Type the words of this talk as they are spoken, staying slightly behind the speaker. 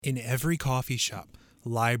In every coffee shop,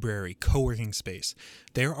 library, co-working space,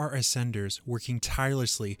 there are ascenders working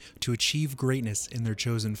tirelessly to achieve greatness in their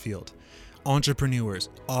chosen field. Entrepreneurs,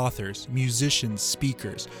 authors, musicians,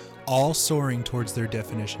 speakers, all soaring towards their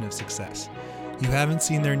definition of success. You haven't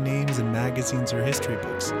seen their names in magazines or history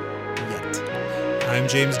books yet. I'm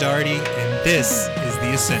James Doherty, and this is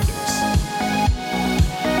The Ascenders.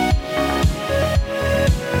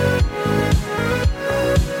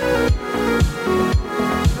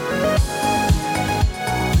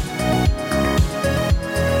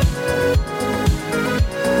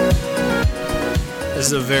 This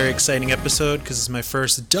is a very exciting episode because it's my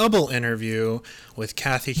first double interview with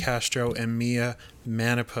Kathy Castro and Mia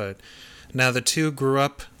Manipud. Now, the two grew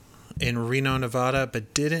up in Reno, Nevada,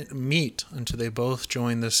 but didn't meet until they both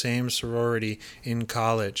joined the same sorority in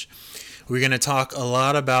college. We're going to talk a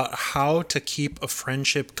lot about how to keep a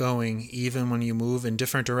friendship going even when you move in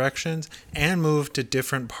different directions and move to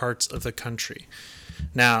different parts of the country.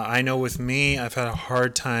 Now, I know with me, I've had a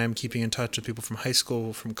hard time keeping in touch with people from high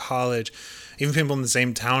school, from college, even people in the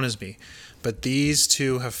same town as me. But these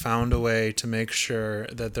two have found a way to make sure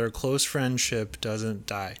that their close friendship doesn't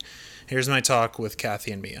die. Here's my talk with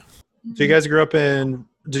Kathy and Mia. Did you guys grow up in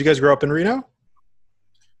Reno?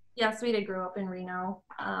 Yes, we did grow up in Reno.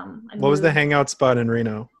 What was the hangout spot in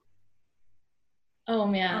Reno? Oh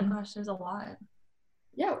man. Oh gosh, there's a lot.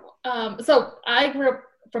 Yeah. So I grew up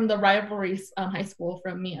from the rivalries high school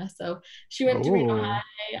from Mia. So she went to Reno High,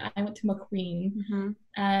 I went to McQueen. Mm-hmm.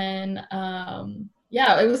 And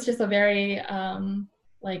yeah, it was just a very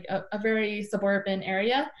a very suburban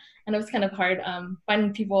area, and it was kind of hard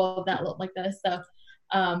finding people that looked like this. So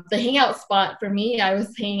the hangout spot for me, I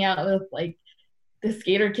was hanging out with like the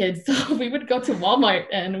skater kids. So we would go to Walmart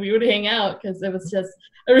and we would hang out because it was just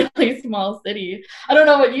a really small city. I don't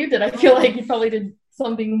know what you did. I feel like you probably did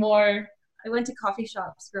something more. I went to coffee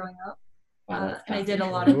shops growing up. Wow, and I did a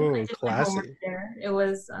lot of my homework there. It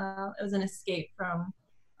was an escape from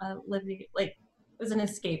living, like it was an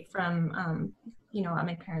escape from at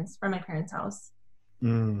my parents' house.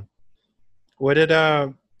 Mm. When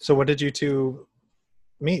did you two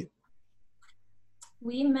meet?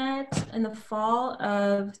 We met in the fall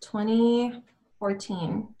of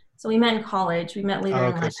 2014. So we met in college. We met later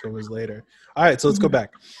in life. So it was later. All right, so let's go back.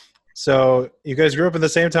 So you guys grew up in the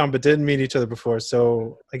same town but didn't meet each other before.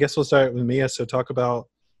 So I guess we'll start with Mia. So talk about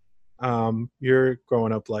your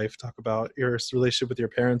growing up life. Talk about your relationship with your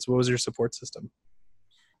parents. What was your support system?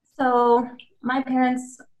 So my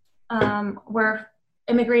parents were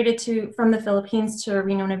immigrated from the Philippines to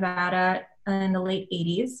Reno, Nevada in the late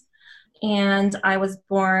 80s. And I was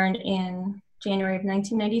born in January of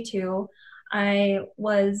 1992. I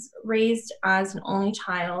was raised as an only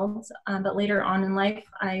child, but later on in life,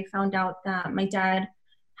 I found out that my dad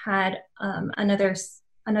had another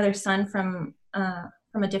son from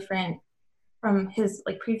his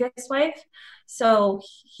previous wife. So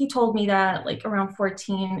he told me that around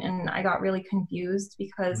 14, and I got really confused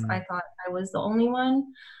because I thought I was the only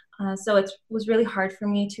one. So it was really hard for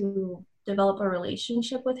me to develop a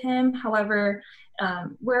relationship with him. However,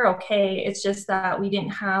 we're okay. It's just that we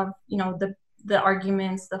didn't have, the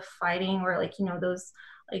arguments, the fighting, or those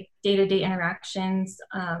day-to-day interactions,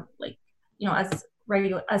 as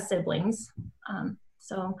siblings.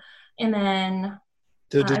 And then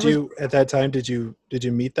did you at that time did you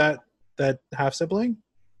meet that half sibling?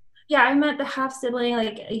 Yeah, I met the half sibling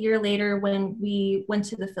a year later when we went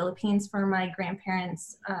to the Philippines for my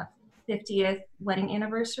grandparents' 50th wedding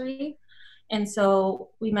anniversary. And so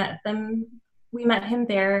we met him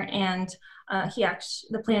there, and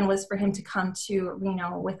the plan was for him to come to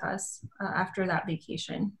Reno with us after that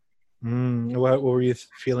vacation. What were you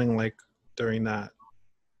feeling like during that?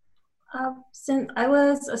 Since I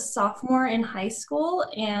was a sophomore in high school,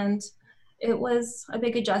 and it was a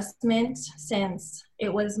big adjustment since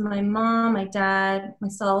it was my mom, my dad,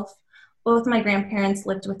 myself, both my grandparents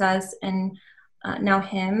lived with us, and now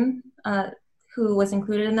him, who was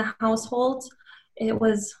included in the household. It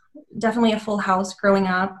was definitely a full house growing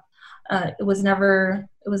up. It was never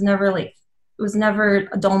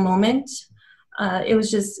a dull moment. It was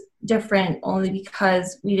just different only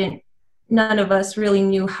because none of us really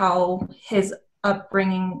knew how his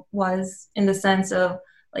upbringing was, in the sense of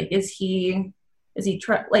he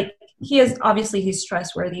is obviously he's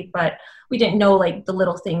trustworthy, but we didn't know the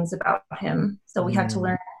little things about him. So we had to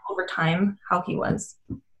learn over time how he was.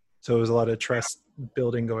 So it was a lot of trust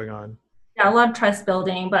building going on. Yeah, a lot of trust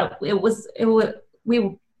building, but there was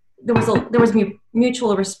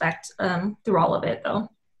mutual respect through all of it, though.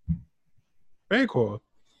 Very cool.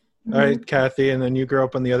 Mm-hmm. All right, Kathy, and then you grew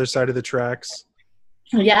up on the other side of the tracks.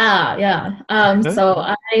 Yeah. Okay. So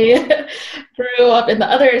I grew up in the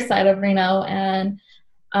other side of Reno, and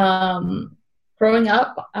growing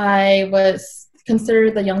up, I was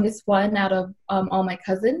considered the youngest one out of all my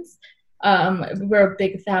cousins. We're a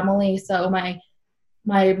big family, so my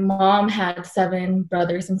mom had 7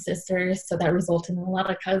 brothers and sisters, so that resulted in a lot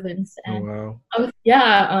of cousins. Oh And wow.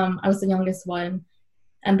 I was the youngest one.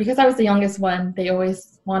 And because I was the youngest one, they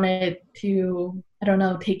always wanted to, I don't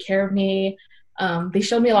know, take care of me. They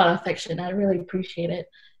showed me a lot of affection. I really appreciate it.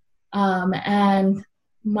 And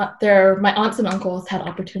my aunts and uncles had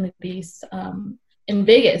opportunities in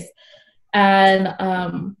Vegas.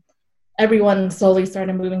 And everyone slowly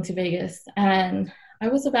started moving to Vegas. And I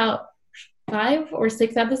was about 5 or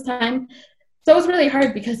 6 at this time. So it was really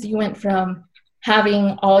hard because you went from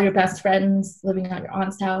having all your best friends living at your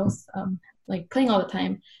aunt's house, like playing all the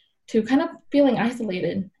time, to kind of feeling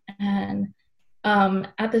isolated. And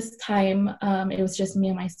at this time, it was just me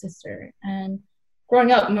and my sister. And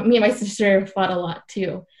growing up, me and my sister fought a lot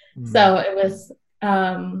too. So it was,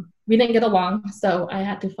 we didn't get along. So I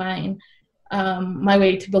had to find my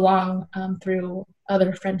way to belong through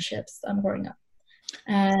other friendships growing up.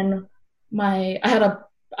 And I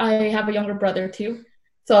have a younger brother too.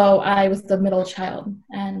 So I was the middle child.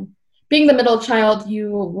 And being the middle child,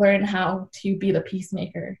 you learn how to be the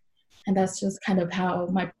peacemaker. And that's just kind of how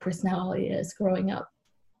my personality is growing up.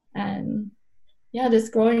 And yeah,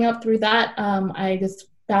 just growing up through that, I just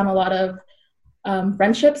found a lot of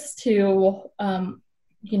friendships to,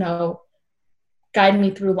 you know, guide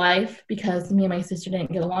me through life, because me and my sister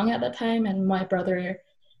didn't get along at that time. And my brother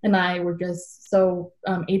and I were just so,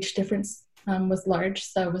 age difference was large.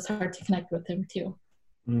 So it was hard to connect with him too.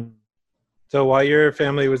 Mm. So while your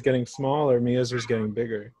family was getting smaller, Mia's was getting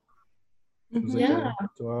bigger. It was like Yeah. a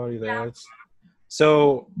duality there.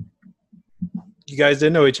 So you guys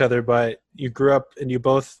didn't know each other, but you grew up and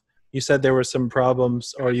you said there were some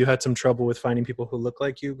problems, or you had some trouble with finding people who look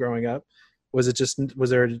like you growing up. Was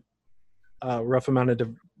there a rough amount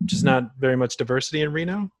of just not very much diversity in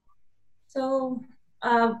Reno? So,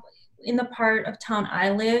 in the part of town I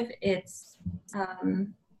live, it's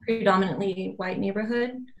predominantly white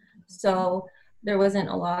neighborhood. So there wasn't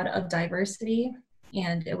a lot of diversity,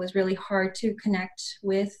 and it was really hard to connect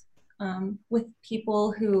with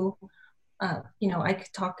people who, I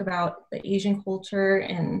could talk about the Asian culture,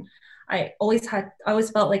 and I always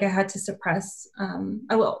felt like I had to suppress.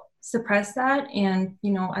 I will suppress that, and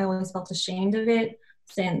I always felt ashamed of it,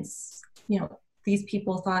 since these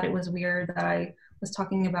people thought it was weird that I was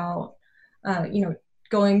talking about,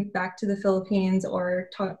 going back to the Philippines, or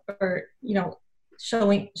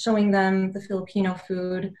showing them the Filipino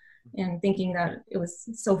food, and thinking that it was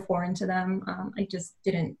so foreign to them. I just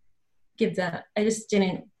didn't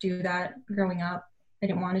do that growing up. I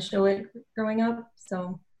didn't want to show it growing up,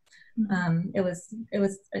 so it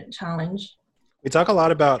was a challenge. We talk a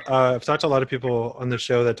lot about, I've talked to a lot of people on the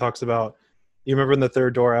show that talks about, you remember in the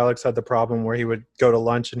third door, Alex had the problem where he would go to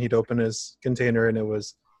lunch and he'd open his container and it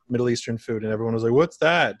was Middle Eastern food, and everyone was like, what's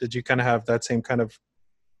that? Did you kind of have that same kind of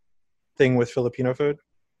thing with Filipino food?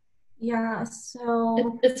 Yeah,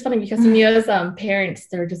 so It's funny because Mia's parents,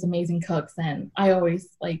 they're just amazing cooks, and I always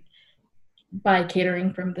like buy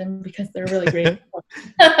catering from them because they're really great.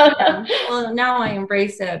 yeah. Well, now I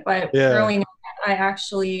embrace it, but Yeah. growing up, I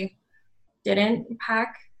actually didn't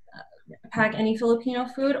pack any Filipino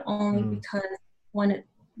food, only because one, it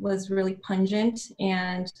was really pungent,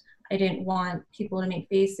 and I didn't want people to make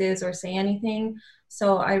faces or say anything.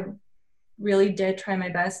 So I really did try my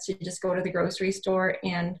best to just go to the grocery store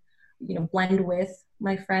and blend with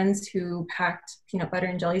my friends who packed peanut butter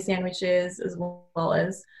and jelly sandwiches, as well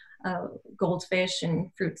as goldfish and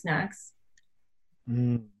fruit snacks.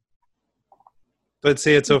 But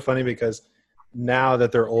see, it's so funny because now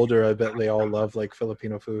that they're older, I bet they all love like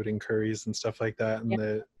Filipino food and curries and stuff like that.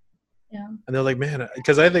 And and they're like, man,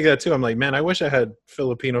 because I think that too. I'm like, man, I wish I had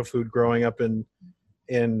Filipino food growing up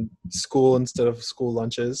in school instead of school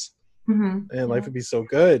lunches. And life would be so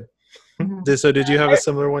good. So did you have a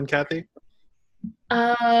similar one, Kathy?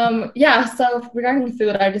 Yeah, so regarding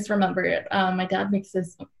food, I just remembered my dad makes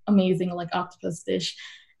this amazing like octopus dish,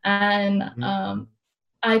 and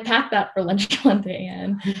I packed that for lunch one day,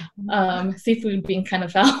 and seafood being kind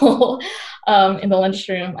of foul in the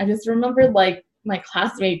lunchroom, I just remembered like my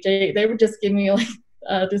classmates, they would just give me like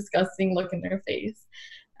a disgusting look in their face.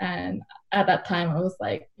 And at that time I was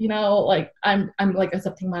like, like I'm like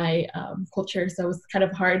accepting my culture, so it was kind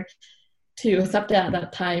of hard to accept it at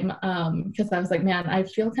that time, because I was like, man, I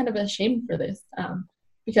feel kind of ashamed for this,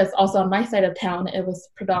 because also on my side of town it was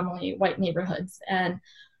predominantly white neighborhoods, and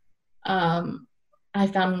I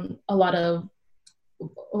found a lot of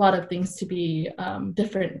a lot of things to be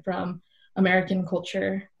different from American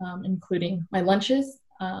culture, including my lunches.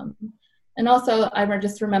 And also, I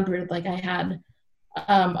just remembered like I had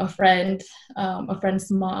a friend's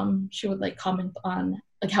mom. She would like comment on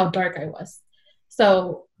like how dark I was.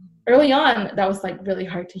 So early on, that was like really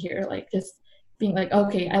hard to hear. Like just being like,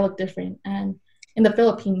 okay, I look different. And in the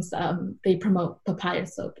Philippines, they promote papaya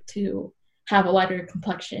soap to have a lighter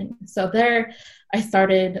complexion. So there, I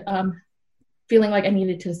started feeling like I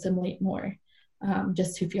needed to assimilate more,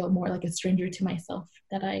 just to feel more like a stranger to myself.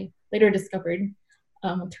 That I later discovered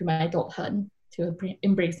through my adulthood to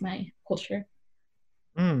embrace my culture.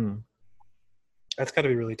 That's got to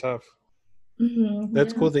be really tough. Mm-hmm,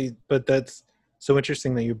 That's yeah. cool but that's so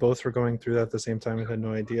interesting that you both were going through that at the same time and had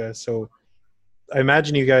no idea. So I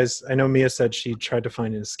imagine you guys, I know Mia said she tried to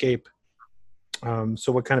find an escape.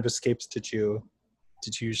 So what kind of escapes did you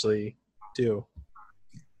usually do?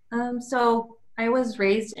 So I was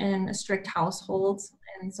raised in a strict household,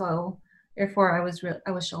 and so therefore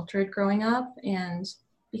I was sheltered growing up, and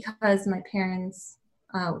because my parents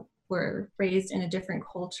were raised in a different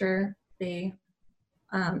culture, they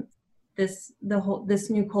um, this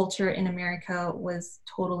new culture in America was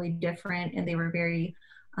totally different, and they were very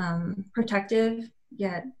protective,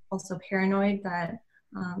 yet also paranoid that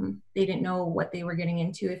they didn't know what they were getting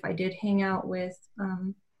into if I did hang out with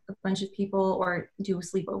a bunch of people or do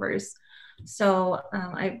sleepovers. So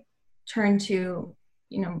I turned to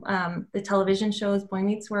the television shows Boy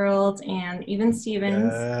Meets World and Even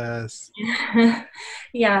Stevens. Yes.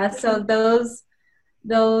 Yeah, so those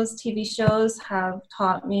TV shows have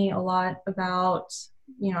taught me a lot about,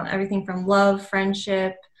 everything from love,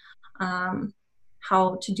 friendship,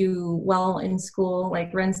 how to do well in school,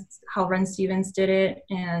 like how Ren Stevens did it.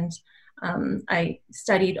 And I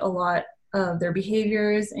studied a lot of their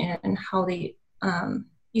behaviors and how they,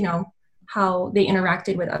 how they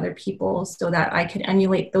interacted with other people so that I could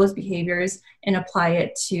emulate those behaviors and apply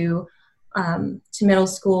it to middle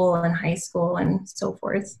school and high school and so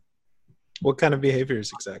forth. What kind of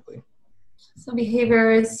behaviors exactly? So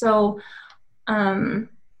behaviors,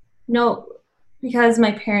 no, because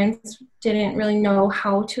my parents didn't really know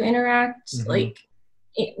how to interact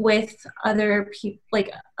with other people,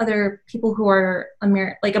 like other people who are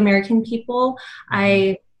American people.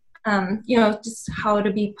 I, just how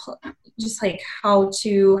to be, just like how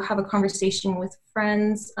to have a conversation with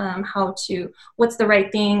friends, what's the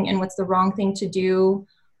right thing and what's the wrong thing to do.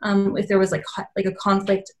 If there was like a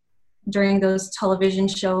conflict during those television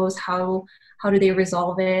shows, how do they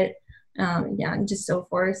resolve it? And just so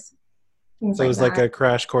forth. Things So it like was that. like a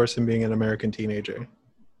crash course in being an American teenager.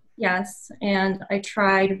 Yes, and I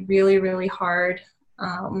tried really, really hard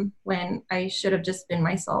when I should have just been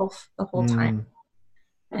myself the whole time.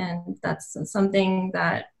 And that's something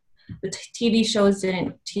that the TV shows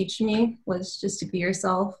didn't teach me, was just to be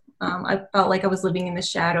yourself. I felt like I was living in the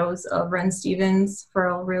shadows of Ren Stevens for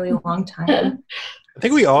a really long time. I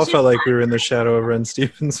think we all felt like we were in the shadow of Ren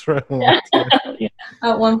Stevens for a long time.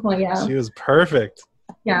 At one point, yeah. She was perfect.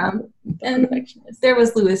 Yeah, and there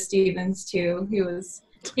was Louis Stevens too. He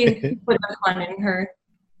put a fun in her.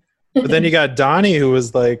 But then you got Donnie, who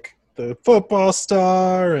was like the football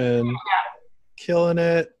star and killing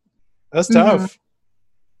it. That's tough.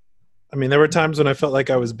 I mean, there were times when I felt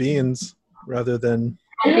like I was Beans rather than.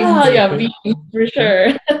 Beans for sure.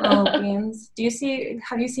 Oh, Beans.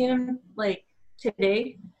 Have you seen him like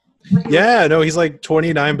today? Yeah, no, he's like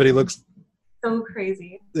 29, but he looks so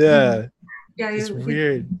crazy. Yeah. Yeah, it's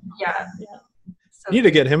weird. Yeah. So you need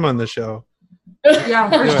to get him on the show. Yeah,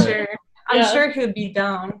 for sure. I'm sure he'd be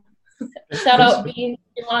down. Shout out Beans.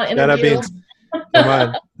 Shout out Beans. Come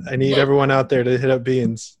on. I need everyone out there to hit up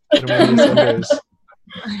Beans. Get him on these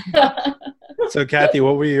So, Kathy,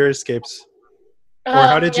 what were your escapes? Or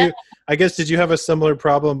how did you, I guess, did you have a similar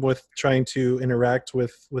problem with trying to interact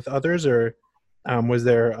with others, or was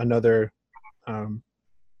there another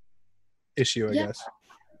issue, I guess?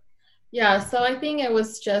 Yeah, so I think it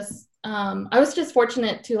was just, I was just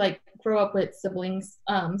fortunate to like grow up with siblings.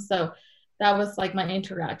 So that was like my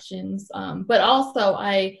interactions. But also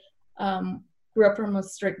I grew up from a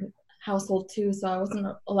strict household too, so I wasn't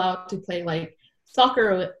allowed to play like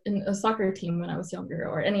soccer in a soccer team when I was younger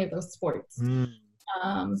or any of those sports.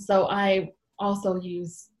 So I also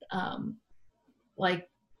used like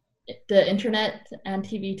the internet and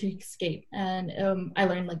TV to escape, and I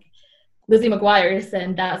learned like Lizzie McGuire's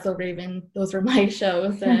and That's So Raven. Those were my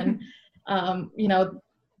shows, and you know,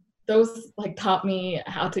 those like taught me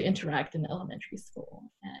how to interact in elementary school,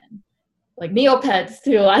 and like Neopets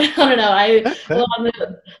too. I don't know. I love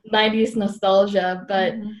the 90s nostalgia,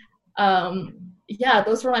 but yeah,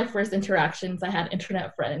 those were my first interactions. I had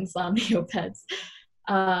internet friends on Neopets.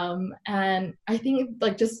 And I think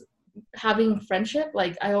like just having friendship,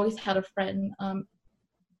 like I always had a friend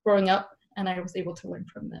growing up, and I was able to learn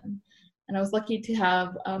from them. And I was lucky to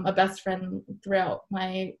have a best friend throughout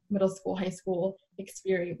my middle school, high school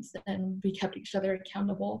experience, and we kept each other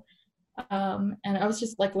accountable. And I was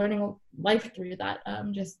just like learning life through that,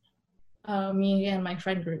 just me and my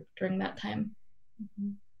friend group during that time.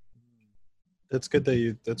 Mm-hmm.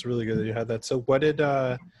 That's really good that you had that. So what did,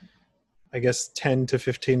 I guess 10 to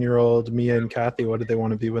 15-year-old Mia and Kathy, what did they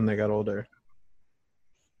want to be when they got older?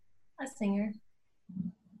 A singer.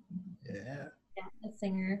 Yeah. Yeah, a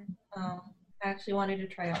singer. I actually wanted to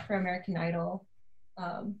try out for American Idol,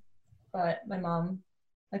 but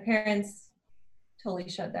my parents totally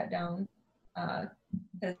shut that down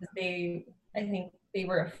because I think they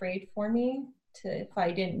were afraid for me if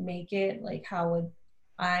I didn't make it, like how would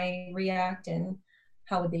I react and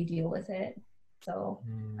how would they deal with it? So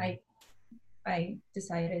I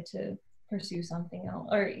decided to pursue something else,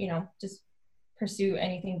 or just pursue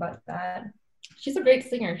anything but that. She's a great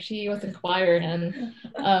singer. She was in choir, and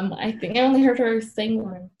I think I only heard her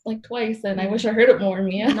sing like twice, and I wish I heard it more,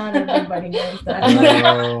 Mia. Not everybody knows that.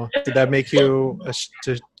 Oh, did that make you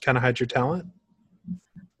to kind of hide your talent?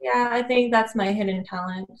 Yeah, I think that's my hidden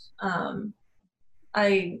talent.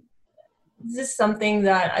 This is something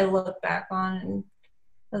that I look back on and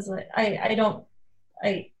was like,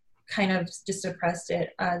 I kind of just suppressed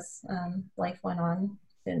it as life went on,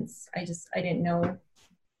 since I didn't know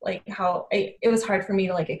like how it was hard for me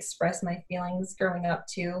to like express my feelings growing up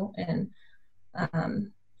too, and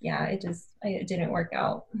yeah, it didn't work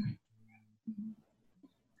out.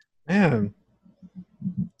 Man,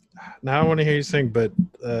 now I want to hear you sing, but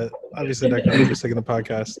obviously not going to for sake of the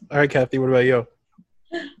podcast. All right, Kathy, what about you?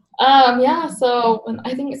 Yeah, so when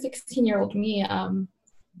I think 16-year-old me,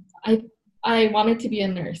 I wanted to be a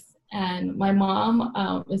nurse, and my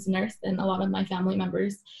mom is a nurse, and a lot of my family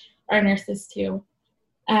members are nurses too.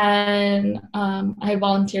 And I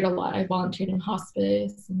volunteered a lot. I volunteered in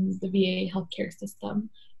hospice and the VA healthcare system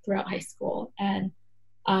throughout high school, and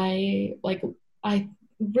I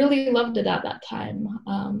really loved it at that time.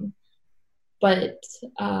 But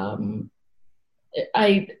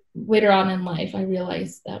I later on in life, I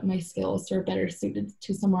realized that my skills were better suited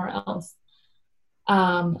to somewhere else.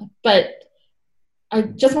 But I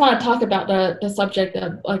just want to talk about the subject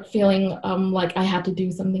of like feeling like I had to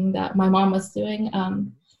do something that my mom was doing,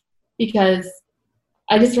 because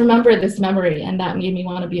I just remember this memory, and that made me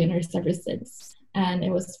want to be a nurse ever since. And it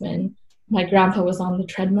was when my grandpa was on the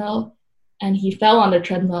treadmill, and he fell on the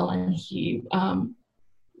treadmill, and he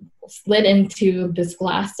slid into this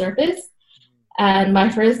glass surface. And my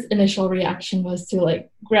first initial reaction was to like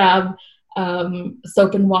grab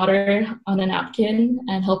soap and water on a napkin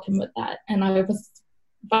and help him with that. And I was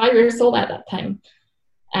 5 years old at that time.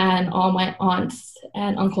 And all my aunts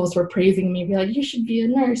and uncles were praising me, be like, you should be a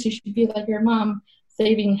nurse. You should be like your mom,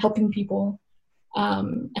 helping people.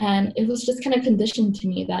 And it was just kind of conditioned to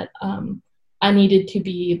me that I needed to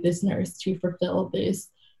be this nurse to fulfill this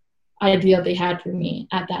idea they had for me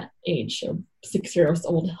at that age of 6 years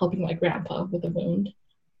old, helping my grandpa with a wound.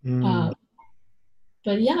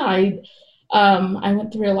 But yeah, I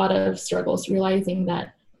went through a lot of struggles, realizing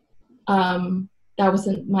that that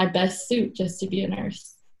wasn't my best suit just to be a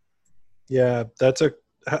nurse. Yeah, that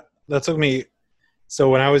took me. So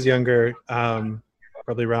when I was younger,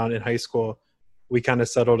 probably around in high school, we kind of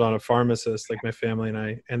settled on a pharmacist, like my family and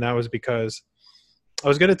I, and that was because I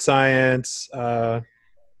was good at science. I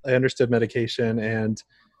understood medication, and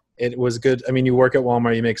it was good. I mean, you work at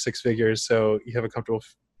Walmart, you make 6 figures, so you have a comfortable.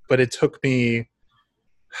 But it took me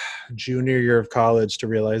junior year of college to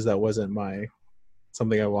realize that wasn't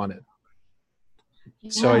something I wanted.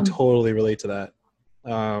 Yeah. So I totally relate to that.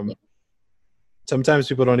 Sometimes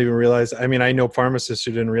people don't even realize. I mean, I know pharmacists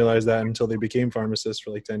who didn't realize that until they became pharmacists for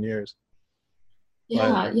like 10 years.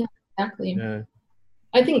 Yeah, exactly. Yeah.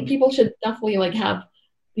 I think people should definitely like have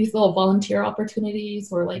these little volunteer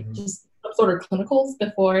opportunities or like just some sort of clinicals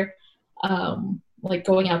before like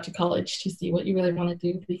going out to college to see what you really want to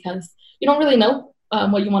do, because you don't really know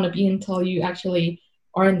what you want to be until you actually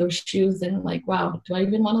are in those shoes and like, wow, do I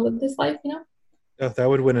even want to live this life, you know? Oh, that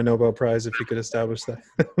would win a Nobel Prize if you could establish that.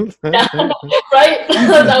 Right?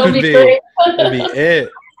 That would be great. That'd be it.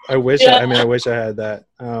 I wish I had that.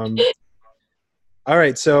 All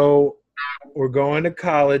right, so we're going to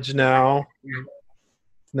college now.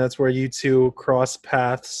 And that's where you two cross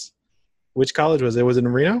paths. Which college was it? Was it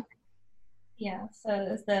in Reno? Yeah, so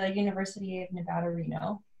it was the University of Nevada,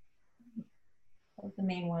 Reno. That was the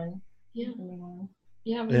main one. Yeah. The main one.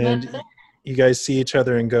 Yeah, we met there. you guys see each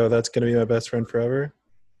other and go, "That's going to be my best friend forever"?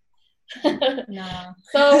 No.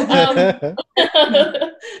 So I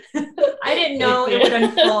didn't know it would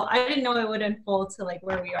unfold. I didn't know it would unfold to like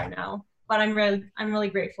where we are now. But I'm really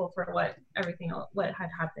grateful for what had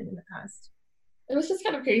happened in the past. It was just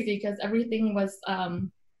kind of crazy because everything was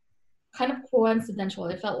kind of coincidental.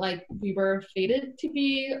 It felt like we were fated to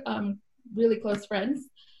be really close friends.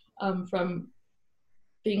 From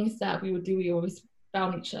things that we would do, we always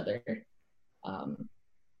found each other.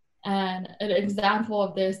 And an example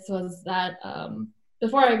of this was that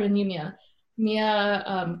before I even knew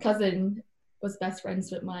Mia cousin was best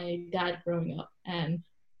friends with my dad growing up, and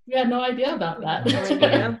we had no idea about that.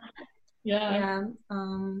 Yeah.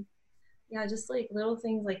 Yeah, just like little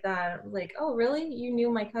things like that. Like, oh, really? You knew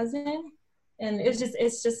my cousin? And it's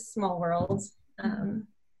just small world.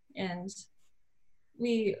 And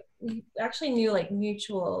we actually knew like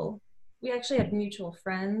we actually had mutual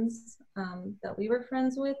friends that we were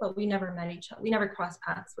friends with, but we never met each other. We never crossed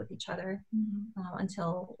paths with each other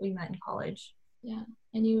until we met in college. Yeah,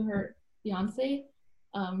 I knew her fiance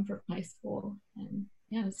from high school, and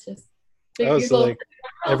yeah, it's just so like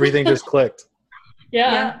everything just clicked.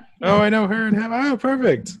 Yeah. Oh, I know her and him. Oh,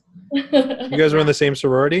 perfect. You guys were in the same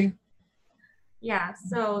sorority? Yeah.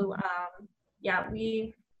 So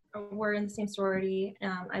we were in the same sorority.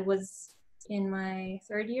 I was in my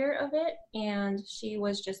third year of it, and she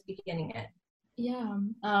was just beginning it. Yeah.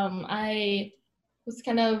 I just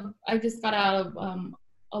got out of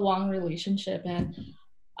a long relationship, and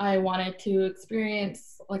I wanted to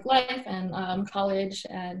experience like life and college,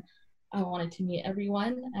 and I wanted to meet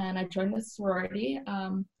everyone, and I joined the sorority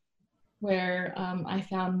where I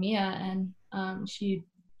found Mia, and she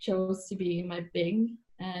chose to be my big,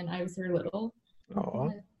 and I was her little.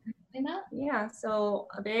 Yeah, so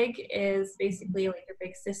a big is basically like your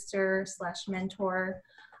big sister / mentor.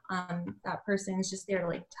 That person is just there to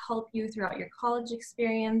like to help you throughout your college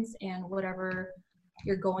experience and whatever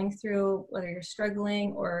you're going through, whether you're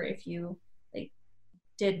struggling or if you like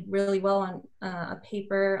did really well on a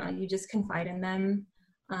paper, you just confide in them.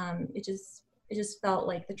 It just felt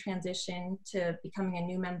like the transition to becoming a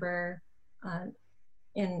new member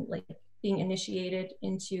and like being initiated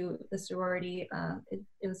into the sorority,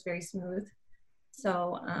 it was very smooth.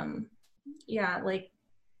 So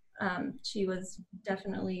she was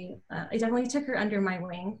definitely, I definitely took her under my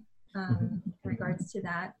wing in regards to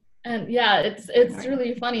that. And yeah, it's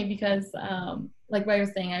really funny because like what I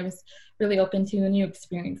was saying, I was really open to new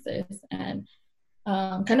experiences, and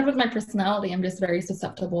kind of with my personality, I'm just very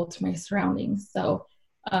susceptible to my surroundings. So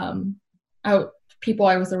people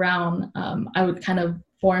I was around, I would kind of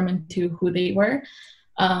form into who they were.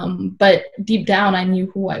 But deep down, I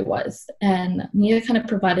knew who I was. And Mia kind of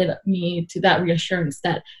provided me to that reassurance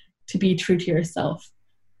that to be true to yourself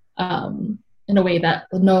in a way that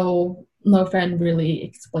no friend really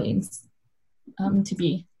explains to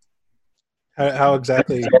be. How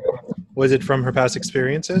exactly? Was it from her past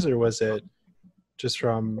experiences, or was it just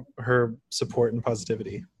from her support and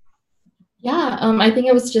positivity? Yeah, I think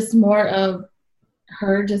it was just more of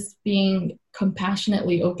her just being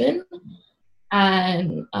compassionately open,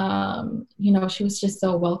 and she was just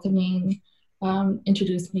so welcoming,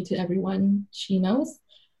 introduced me to everyone she knows,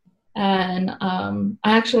 and I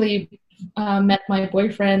actually met my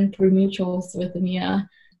boyfriend through mutuals with Mia,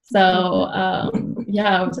 so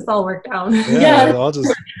yeah, it just all worked out. Yeah, it all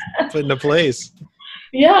just put into place.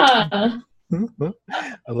 Yeah.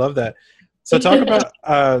 I love that. So talk about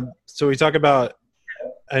we talk about,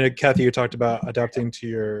 I know Kathy, you talked about adapting to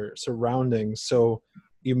your surroundings. So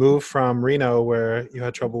you moved from Reno, where you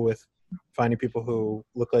had trouble with finding people who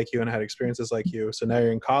look like you and had experiences like you. So now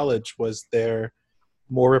you're in college. Was there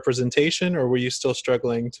more representation, or were you still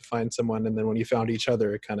struggling to find someone? And then when you found each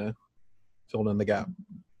other, it kind of filled in the gap.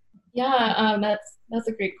 Yeah, that's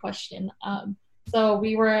a great question. So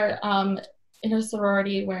we were in a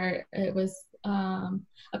sorority where it was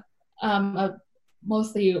a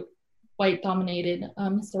mostly white-dominated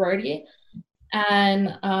sorority,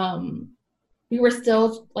 and we were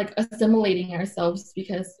still like assimilating ourselves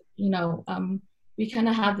because we kind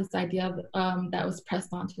of had this idea that was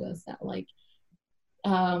pressed onto us that like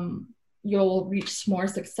you'll reach more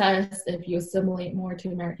success if you assimilate more to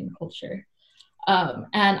American culture.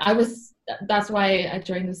 And that's why I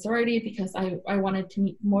joined the sorority, because I wanted to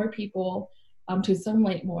meet more people to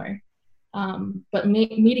assimilate more. But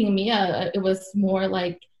meeting Mia, it was more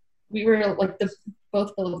like we were like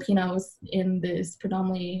both Filipinos in this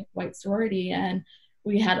predominantly white sorority, and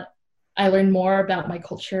I learned more about my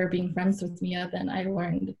culture being friends with Mia than I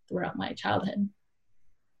learned throughout my childhood.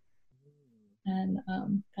 And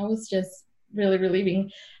that was just really relieving.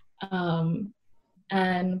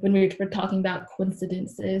 And when we were talking about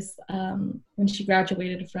coincidences, when she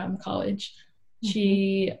graduated from college,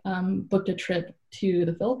 she booked a trip to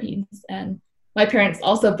the Philippines, and my parents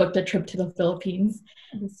also booked a trip to the Philippines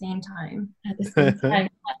at the same time.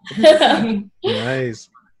 Nice.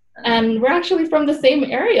 And we're actually from the same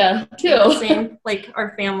area too. Same, like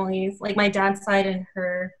our families, like my dad's side and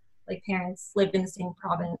her like parents lived in the same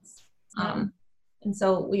province, and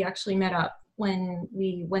so we actually met up when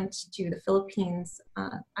we went to the Philippines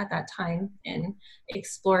at that time and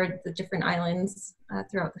explored the different islands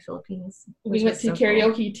throughout the Philippines. We went to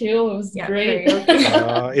karaoke too. It was great.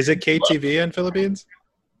 Is it KTV in Philippines?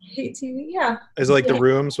 KTV, yeah. Is it like the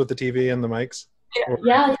rooms with the TV and the mics?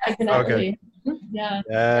 Yeah, definitely. Okay. Yeah.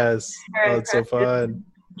 Yes. Oh, it's so fun.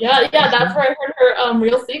 Yeah, that's where I heard her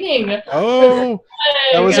real singing. Oh,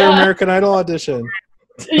 that was her American Idol audition.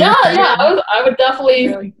 Yeah. I would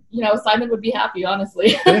definitely, Simon would be happy,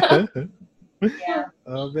 honestly. Yeah.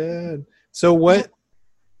 Oh man. So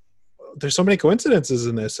there's so many coincidences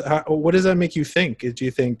in this. What does that make you think? Do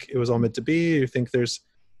you think it was all meant to be? Do you think there's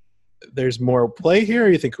more play here, or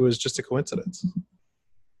you think it was just a coincidence?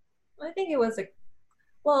 I think it was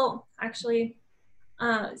actually,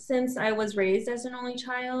 since I was raised as an only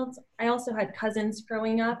child, I also had cousins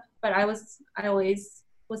growing up, but I always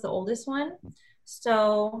was the oldest one.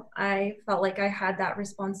 So I felt like I had that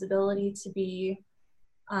responsibility to be,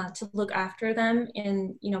 to look after them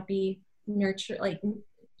and, be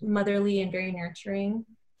motherly and very nurturing.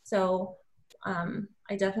 So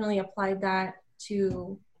I definitely applied that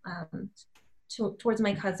towards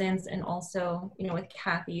my cousins, and also, with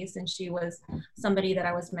Kathy, since she was somebody that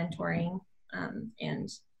I was mentoring,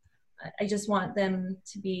 and I just want them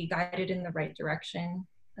to be guided in the right direction,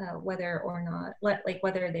 whether or not,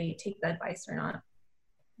 whether they take the advice or not.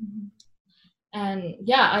 And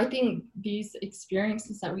yeah, I think these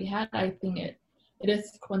experiences that we had, I think it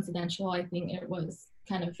is coincidental. I think it was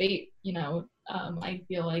kind of fate, I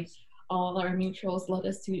feel like all our mutuals led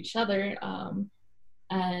us to each other.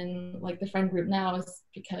 And like the friend group now is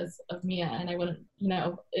because of Mia, and I wouldn't,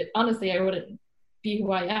 honestly, I wouldn't be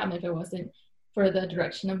who I am if it wasn't for the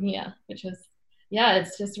direction of Mia, which is,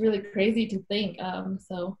 it's just really crazy to think.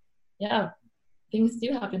 So yeah, things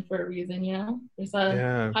do happen for a reason, there's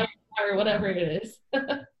a higher power, whatever it is.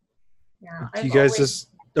 Yeah. You guys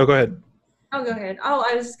go ahead. Oh, go ahead. Oh,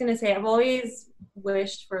 I was just going to say, I've always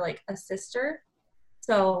wished for like a sister.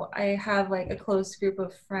 So I have like a close group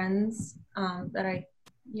of friends that I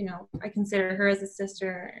consider her as a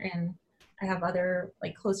sister, and I have other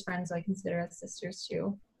like close friends who I consider as sisters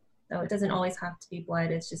too. So it doesn't always have to be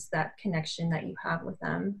blood. It's just that connection that you have with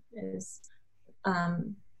them is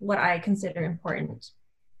what I consider important.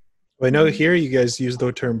 Well, I know here you guys use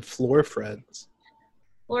the term floor friends.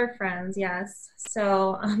 Floor friends, yes.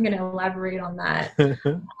 So I'm going to elaborate on that.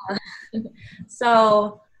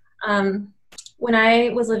 So when I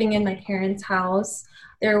was living in my parents' house,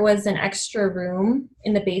 there was an extra room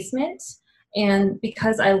in the basement. And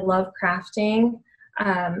because I love crafting,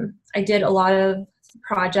 I did a lot of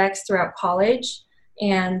projects throughout college.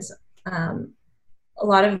 And a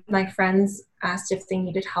lot of my friends asked if they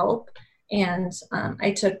needed help. And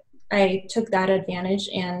I took that advantage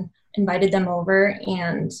and invited them over.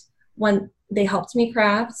 And when they helped me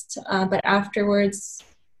craft, but afterwards,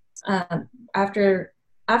 after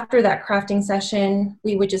that crafting session,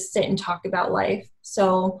 we would just sit and talk about life.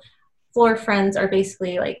 So floor friends are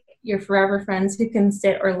basically like your forever friends who can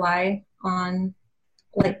sit or lie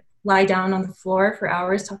down on the floor for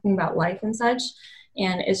hours talking about life and such.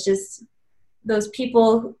 And it's just those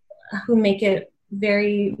people who make it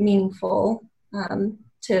very meaningful, who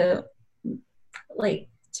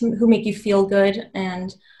make you feel good,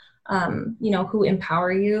 and who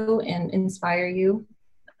empower you and inspire you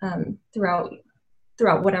throughout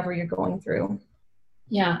whatever you're going through.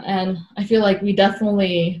 Yeah, and I feel like I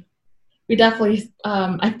definitely felt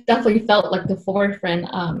like the floor friend.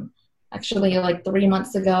 Actually, like 3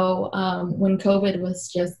 months ago, when COVID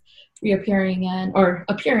was just appearing, and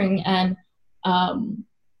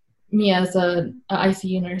Mia is a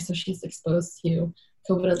ICU nurse, so she's exposed to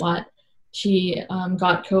COVID a lot. She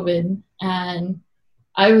got COVID, and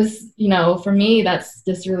I was, for me, that's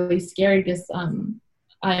just really scary because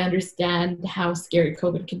I understand how scary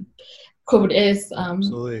COVID is.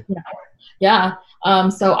 Absolutely. Yeah.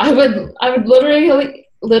 So I would literally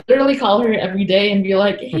call her every day and be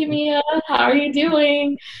like, "Hey Mia, how are you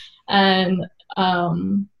doing?" And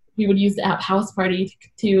we would use the app House Party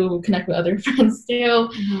to connect with other friends too.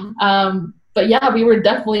 Mm-hmm. But yeah, we were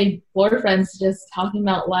definitely floor friends, just talking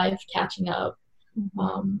about life, catching up.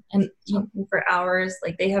 And talking for hours.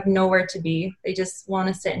 Like they have nowhere to be. They just want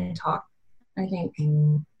to sit and talk. I think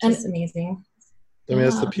just amazing. I mean,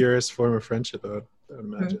 that's the purest form of friendship, I would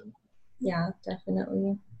imagine. Yeah,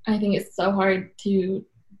 definitely. I think it's so hard to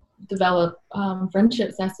develop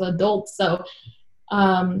friendships as adults. So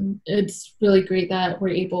it's really great that we're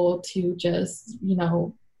able to just,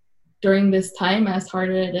 during this time, as hard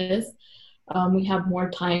as it is, we have more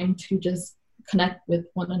time to just connect with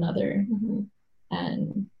one another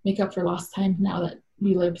and make up for lost time now that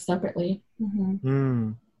we live separately.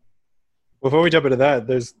 Before we jump into that,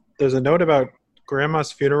 there's a note about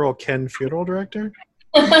Grandma's funeral, Ken, funeral director.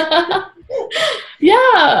 So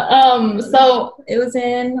it was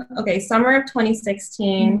in summer of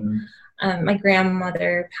 2016. My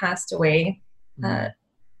grandmother passed away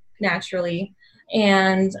naturally,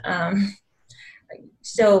 and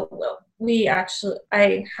so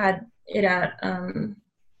I had it at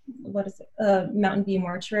Mountain View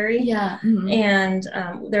Mortuary. And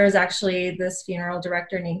there was actually this funeral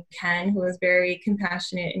director named Ken who was very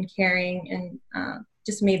compassionate and caring, and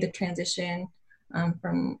just made the transition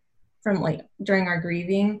from like during our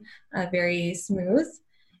grieving very smooth.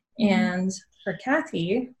 And for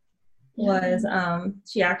Kathy was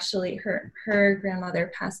she actually her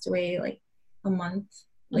grandmother passed away like a month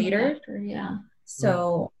later.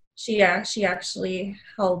 So she actually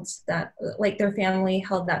held that, like their family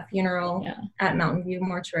held that funeral at Mountain View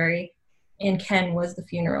Mortuary, and Ken was the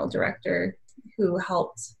funeral director who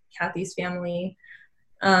helped Kathy's family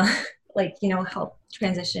help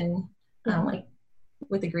transition like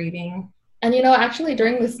with the grieving. And actually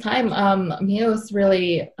during this time Mia was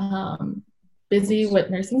really busy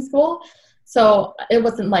with nursing school, so it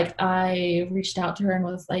wasn't like I reached out to her and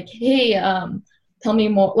was like, hey, tell me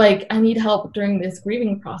more, like I need help during this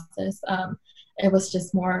grieving process. It was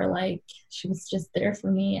just more like she was just there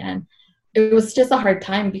for me, and it was just a hard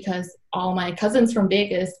time because all my cousins from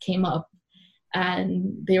Vegas came up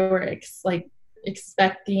and they were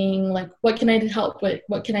expecting like, what can I help with,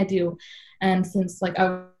 what can I do? And since like I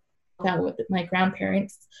was out with my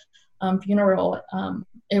grandparents' funeral,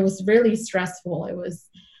 it was really stressful.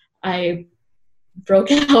 I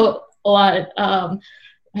broke out a lot. I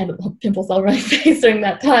had pimples all over my face during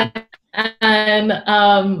that time. And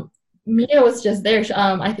Mia was just there.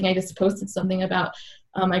 I think I just posted something about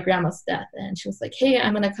my grandma's death, and she was like, hey,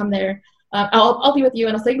 I'm going to come there. I'll be with you.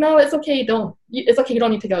 And I was like, no, it's okay. It's okay. You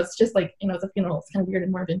don't need to go. It's just like, it's a funeral. It's kind of weird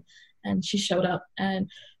and morbid. And she showed up, and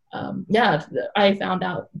I found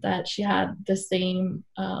out that she had the same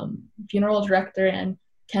funeral director, and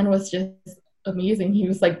Ken was just amazing.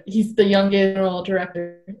 He's the youngest funeral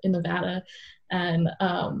director in Nevada. And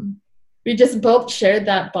we just both shared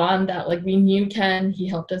that bond that like we knew Ken. He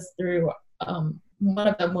helped us through one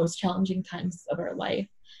of the most challenging times of our life.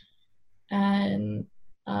 And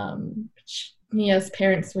Mia's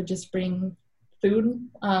parents would just bring food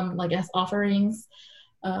like as offerings,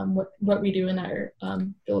 what we do in our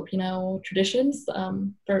Filipino traditions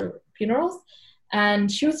for funerals.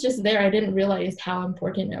 And she was just there. I didn't realize how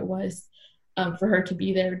important it was for her to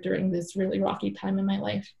be there during this really rocky time in my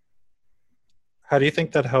life. How do you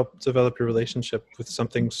think that helped develop your relationship with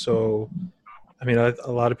something so, I mean,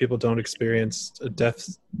 a lot of people don't experience a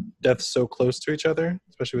death so close to each other,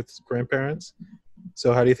 especially with grandparents.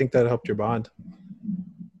 So how do you think that helped your bond?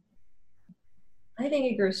 I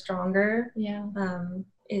think it grew stronger. Yeah.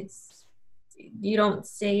 You don't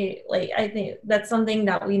say, like, I think that's something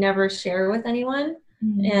that we never share with anyone.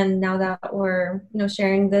 And now that we're,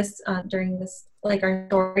 sharing this during this, like our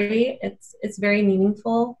story, it's very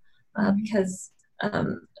meaningful because,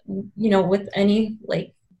 with any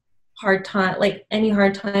like hard time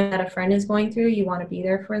that a friend is going through, you want to be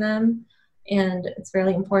there for them. And it's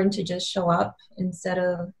really important to just show up instead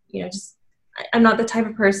of, I'm not the type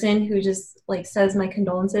of person who just like says my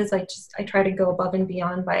condolences. I try to go above and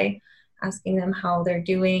beyond by asking them how they're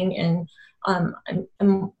doing. And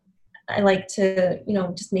I like to,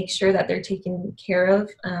 just make sure that they're taken care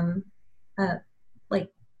of, like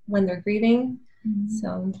when they're grieving.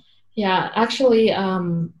 So. Yeah, actually,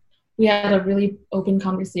 we had a really open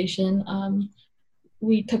conversation.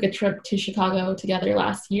 We took a trip to Chicago together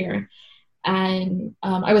last year, and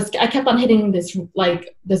I kept on hitting this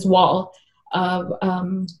wall of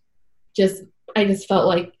I just felt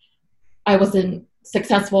like I wasn't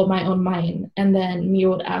successful in my own mind. And then Mia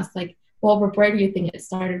would ask like, well, where do you think it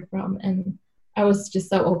started from? And I was just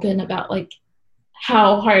so open about like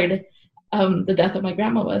how hard the death of my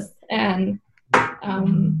grandma was. And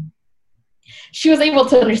she was able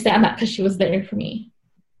to understand that because she was there for me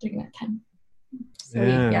during that time. So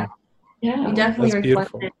yeah. We definitely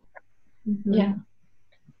reflected. Yeah.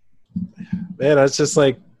 Man, that's just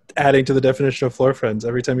like adding to the definition of floor friends.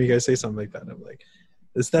 Every time you guys say something like that, I'm like,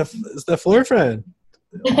 is that floor friend?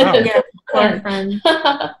 Wow. Yeah, floor friend.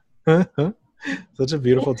 Such a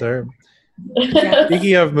beautiful term. Yeah.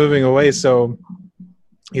 Speaking of moving away, so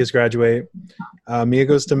you guys graduate. Mia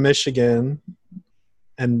goes to Michigan,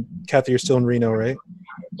 and Kathy, you're still in Reno, right?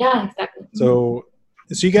 Yeah, exactly. So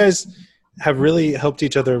you guys have really helped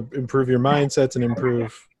each other improve your mindsets and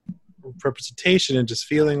improve representation and just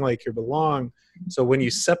feeling like you belong. So when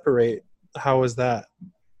you separate, how was that?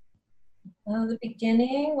 The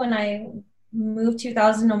beginning, when I moved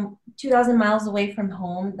 2,000 miles away from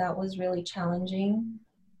home, that was really challenging.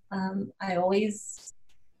 I always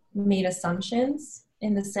made assumptions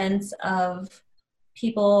in the sense of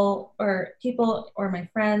people or my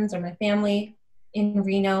friends or my family in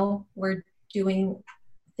Reno were doing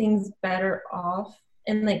things better off,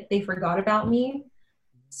 and like they forgot about me.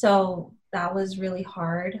 So that was really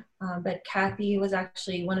hard. But Kathy was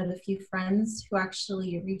actually one of the few friends who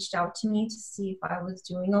actually reached out to me to see if I was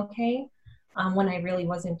doing okay, when I really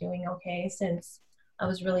wasn't doing okay, since I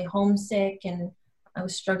was really homesick and I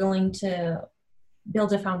was struggling to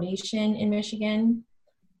build a foundation in Michigan.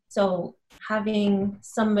 So having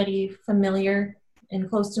somebody familiar and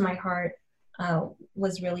close to my heart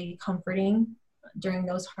was really comforting during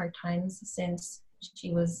those hard times, since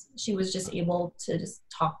she was just able to just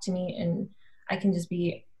talk to me, and I can just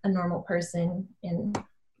be a normal person and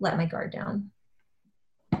let my guard down.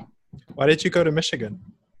 Why did you go to Michigan?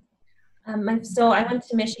 So I went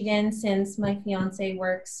to Michigan since my fiance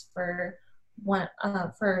works for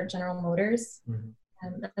General Motors,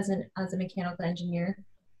 as a mechanical engineer,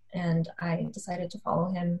 and I decided to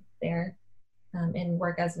follow him there and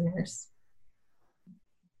work as a nurse.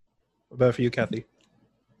 What about for you, Kathy?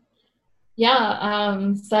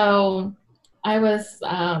 Yeah, so I was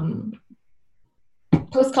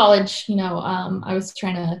post-college, I was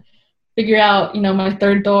trying to figure out, my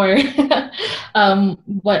third door,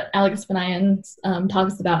 what Alex Benayan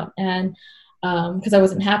talks about, and because I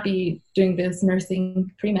wasn't happy doing this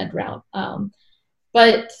nursing pre-med route.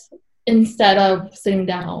 But instead of sitting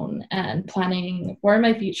down and planning for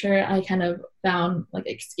my future, I kind of found like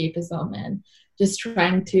escapism and just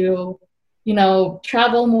trying to,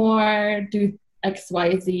 travel more, do X,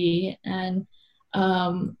 Y, Z. And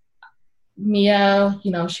Mia,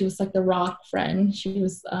 she was like the rock friend. She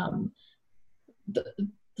was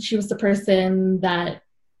the person that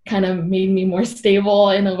kind of made me more stable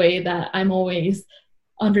in a way that I'm always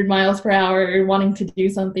 100 miles per hour wanting to do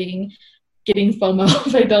something, getting FOMO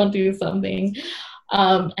if I don't do something.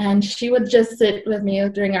 And she would just sit with me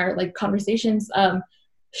during our like conversations.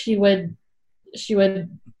 She would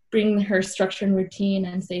bring her structure and routine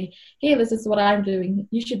and say, hey, this is what I'm doing.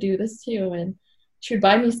 You should do this too. And she would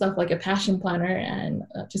buy me stuff like a passion planner and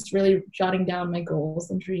just really jotting down my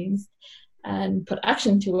goals and dreams and put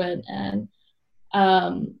action to it. And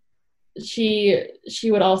she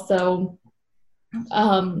would also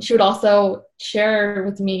share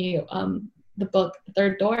with me the book The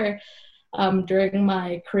Third Door during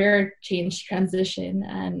my career change transition,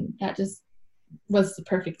 and that just was the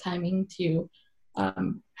perfect timing to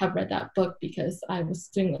have read that book, because I was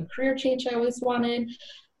doing a career change I always wanted,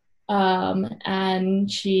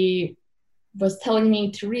 and she was telling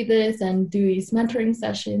me to read this and do these mentoring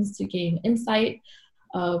sessions to gain insight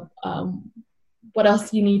of what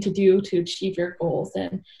else you need to do to achieve your goals.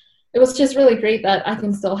 And it was just really great that I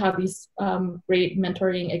can still have these great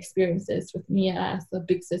mentoring experiences with Mia as a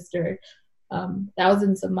big sister,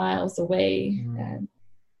 thousands of miles away. And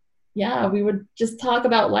yeah, we would just talk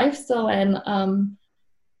about life still, and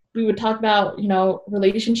we would talk about,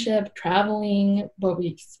 relationship, traveling, what we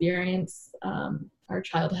experience, our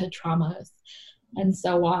childhood traumas, and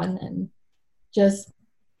so on, and just,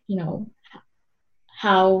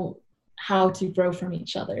 how to grow from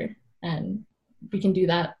each other. And we can do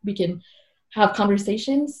that. We can have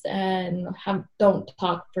conversations and don't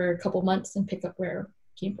talk for a couple months and pick up where it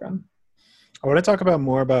came from. I want to talk about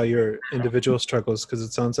more about your individual struggles, because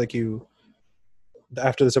it sounds like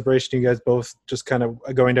after the separation, you guys both just kind of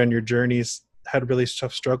going down your journeys had really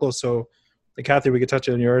tough struggles. So, Kathy, we could touch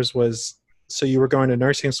on yours. So you were going to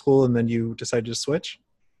nursing school and then you decided to switch?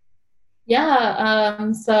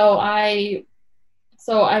 Yeah. So I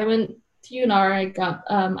went to UNR.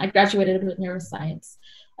 I graduated with neuroscience.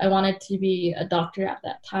 I wanted to be a doctor at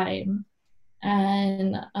that time.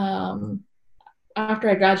 And after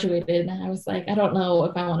I graduated, I was like, I don't know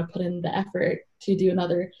if I want to put in the effort to do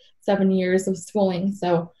another 7 years of schooling.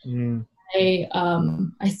 So I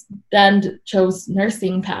then chose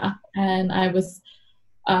nursing path, and I was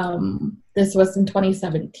this was in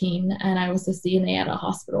 2017, and I was a CNA at a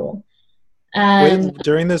hospital. And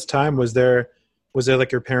During this time, was there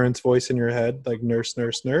like your parents' voice in your head, like nurse,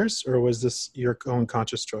 nurse, nurse, or was this your own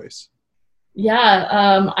conscious choice?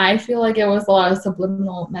 yeah, I feel like it was a lot of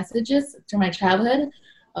subliminal messages through my childhood.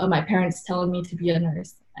 My parents telling me to be a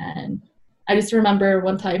nurse. And I just remember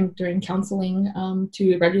one time during counseling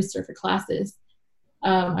to register for classes,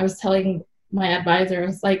 I was telling my advisor, I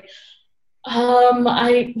was like,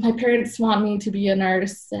 my parents want me to be a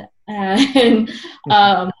nurse, and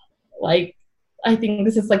like I think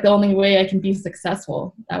this is like the only way I can be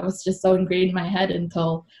successful. That was just so ingrained in my head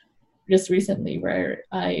until just recently, where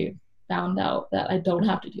I found out that I don't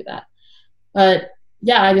have to do that. But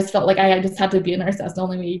yeah, I just felt like I just had to be a nurse. That's the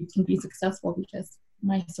only way you can be successful because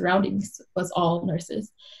my surroundings was all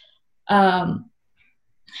nurses. Um,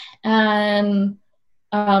 and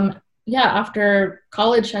yeah, after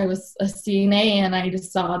college, I was a CNA, and I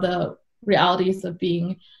just saw the realities of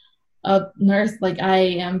being a nurse. Like, I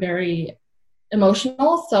am very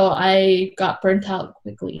emotional, so I got burnt out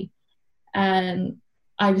quickly. And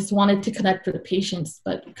I just wanted to connect with the patients,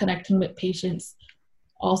 but connecting with patients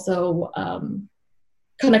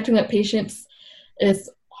is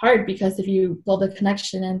hard because if you build a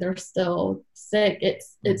connection and they're still sick,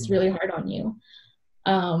 it's really hard on you.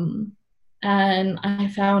 And I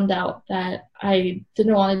found out that I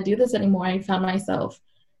didn't want to do this anymore. I found myself,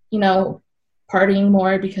 partying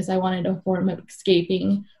more because I wanted a form of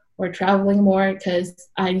escaping, or traveling more because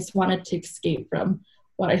I just wanted to escape from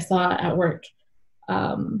what I saw at work.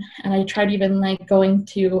 And I tried even like going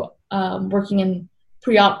to working in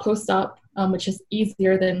pre-op, post-op, which is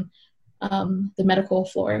easier than the medical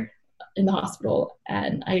floor in the hospital.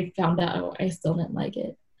 And I found out I still didn't like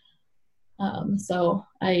it. So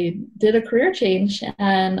I did a career change,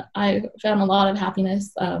 and I found a lot of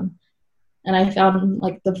happiness. And I found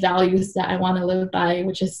like the values that I want to live by,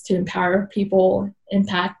 which is to empower people,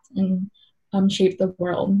 impact, and shape the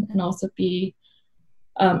world, and also be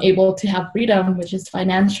able to have freedom, which is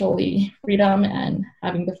financially freedom, and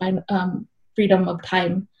having the freedom of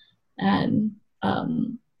time. And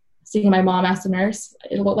seeing my mom as a nurse,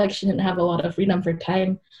 it looked like she didn't have a lot of freedom for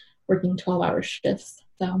time, working 12-hour shifts.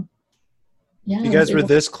 So yeah, You guys were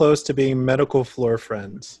this close to being medical floor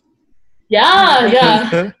friends.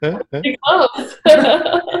 Yeah. Pretty close.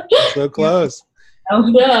 So close.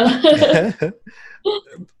 Yeah.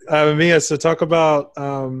 Mia, so talk about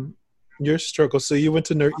your struggle. So you went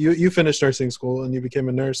to you finished nursing school and you became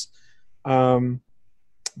a nurse.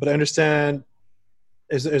 But I understand,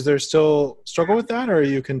 is there still struggle with that, or are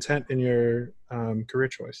you content in your career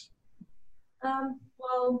choice?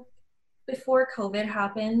 Well, before COVID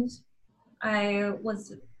happened,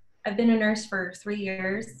 I've been a nurse for 3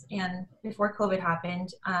 years, and before COVID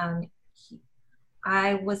happened, I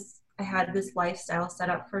had this lifestyle set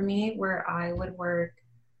up for me where I would work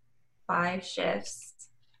 5 shifts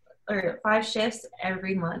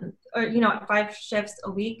every month, or 5 shifts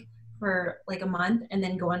a week for like a month, and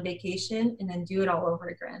then go on vacation and then do it all over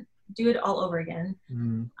again.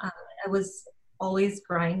 I was always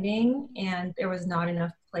grinding, and there was not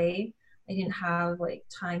enough play. I didn't have like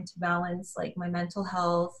time to balance like my mental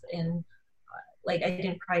health, and like I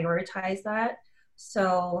didn't prioritize that.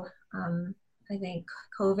 So I think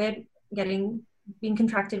being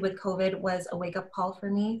contracted with COVID was a wake up call for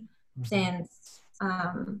me, since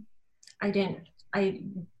I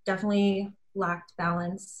definitely lacked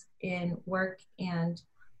balance in work and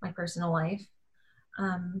my personal life.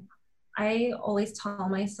 I always tell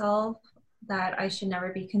myself that I should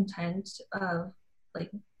never be content of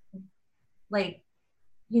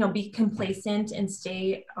be complacent and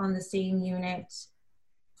stay on the same unit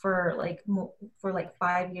for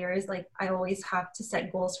 5 years. Like, I always have to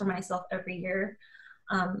set goals for myself every year.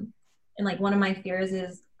 And like one of my fears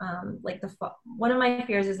is that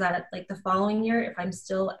like the following year, if I'm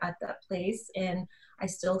still at that place and I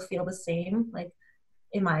still feel the same, like,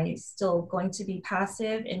 am I still going to be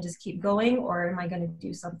passive and just keep going, or am I going to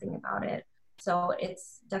do something about it? So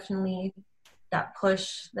it's definitely that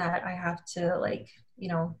push that I have to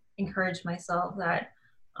encourage myself that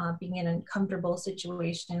being in uncomfortable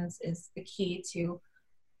situations is the key to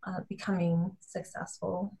becoming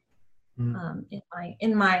successful.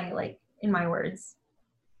 In my words.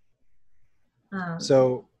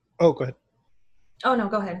 So, go ahead. Oh no,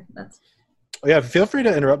 go ahead. Yeah, feel free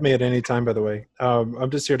to interrupt me at any time, by the way. I'm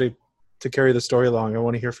just here to carry the story along. I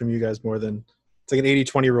want to hear from you guys more than, it's like an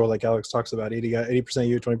 80-20 rule, like Alex talks about. 80%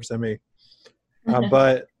 you, 20% me.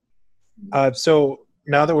 So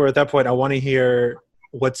now that we're at that point, I want to hear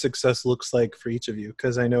what success looks like for each of you,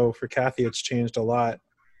 because I know for Kathy it's changed a lot,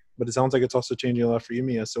 but it sounds like it's also changing a lot for you,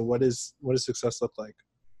 Mia. So what does success look like?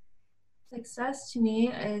 Success to me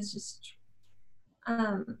is just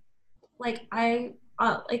Like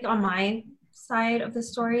like on my side of the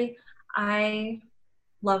story, I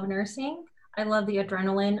love nursing. I love the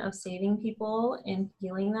adrenaline of saving people and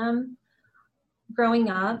healing them. Growing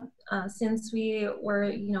up, since we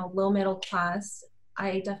were, low middle class,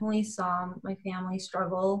 I definitely saw my family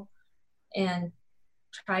struggle and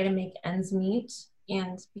try to make ends meet.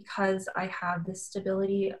 And because I have this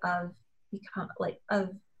stability of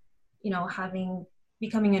having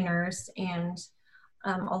becoming a nurse and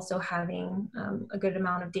also having a good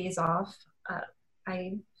amount of days off,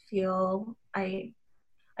 I feel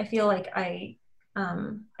I feel like I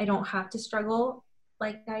don't have to struggle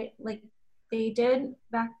like they did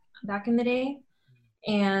back in the day.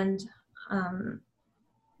 And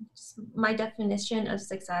my definition of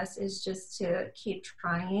success is just to keep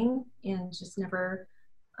trying and just never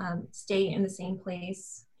stay in the same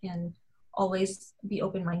place, and always be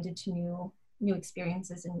open-minded to new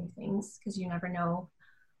experiences and new things, because you never know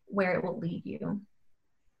where it will lead you.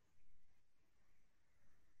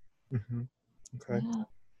 Mm-hmm. Okay.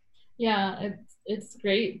 Yeah, it's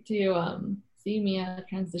great to see Mia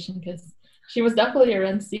transition, because she was definitely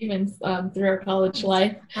around Stevens through her college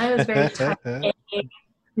life. I was very tight.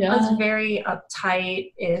 Yeah. I was very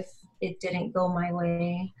uptight if it didn't go my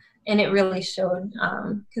way, and it really showed,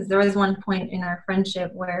 because there was one point in our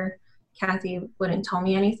friendship where Kathy wouldn't tell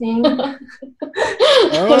me anything.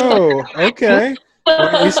 Oh, okay.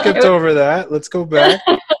 We skipped over that. Let's go back.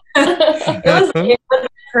 It was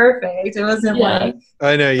perfect. It wasn't like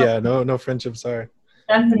I know. Yeah. No friendship. Sorry.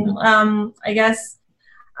 definitely. I guess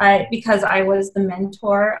because I was the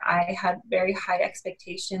mentor, I had very high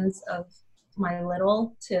expectations of my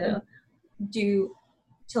little to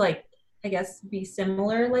like, I guess, be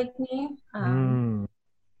similar like me. And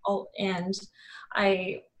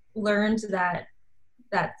I learned that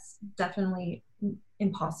that's definitely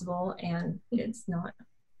impossible, and it's not.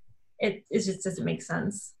 It just doesn't make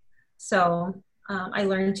sense. So I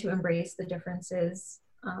learned to embrace the differences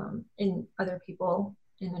in other people,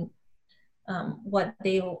 and what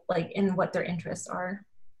they like and what their interests are.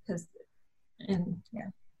 What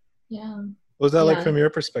was that like from your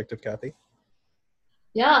perspective, Kathy?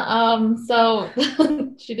 Yeah, so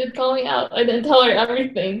she did call me out. I didn't tell her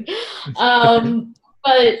everything.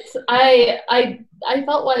 But I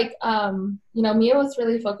felt like Mia was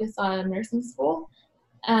really focused on nursing school,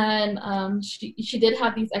 and she did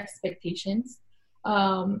have these expectations.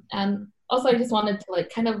 And also I just wanted to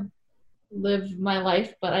like kind of live my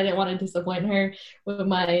life, but I didn't want to disappoint her with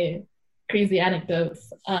my crazy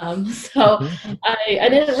anecdotes. So I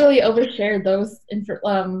didn't really overshare those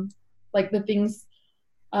like the things,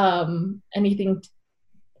 anything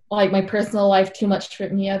like my personal life too much for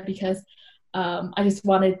Mia, because I just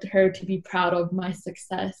wanted her to be proud of my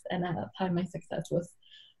success, and at that time my success was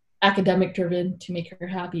academic driven to make her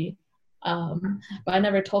happy. But I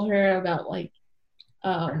never told her about like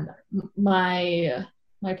my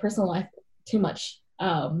personal life too much.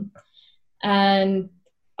 And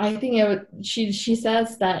I think she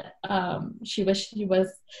says that she wished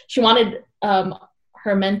she wanted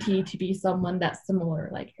her mentee to be someone that's similar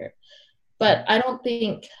like her. But I don't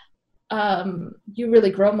think you really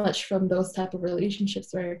grow much from those type of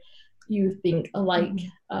relationships where you think alike.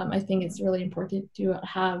 I think it's really important to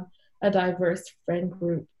have a diverse friend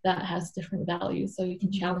group that has different values, so you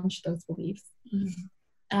can challenge those beliefs.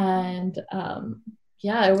 And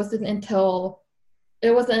it wasn't until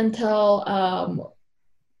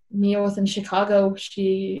Mia was in Chicago.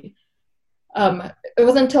 It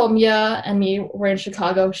wasn't until Mia and me were in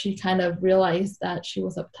Chicago she kind of realized that she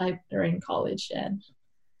was uptight during college, and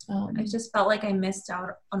I just felt like I missed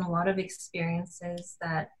out on a lot of experiences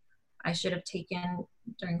that I should have taken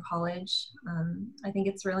during college. I think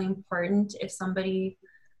it's really important, if somebody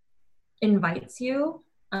invites you,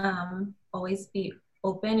 always be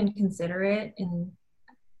open and considerate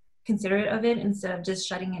of it, instead of just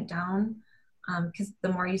shutting it down. Because the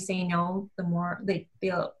more you say no, the more they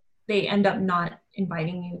end up not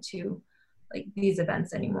inviting you to like these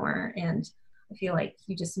events anymore. And I feel like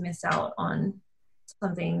you just miss out on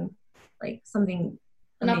something an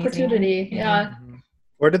amazing. opportunity. Yeah.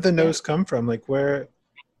 Where did the no's come from? Like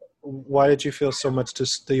why did you feel so much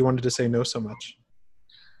that you wanted to say no so much?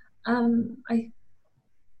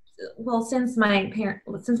 Since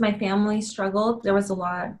my family struggled, there was a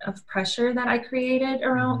lot of pressure that I created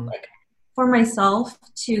around like for myself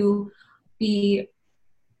to be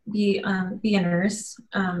a nurse.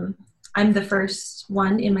 I'm the first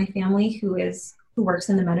one in my family who works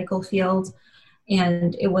in the medical field,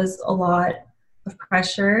 and it was a lot of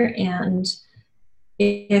pressure. And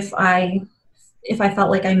if I felt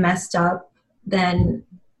like I messed up, then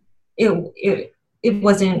it it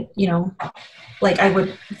wasn't, like I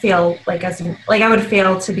would fail, like I would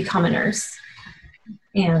fail to become a nurse.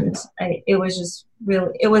 And it was just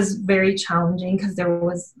really, it was very challenging because there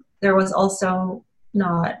was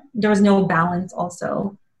no balance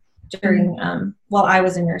also during, while I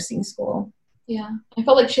was in nursing school. Yeah, I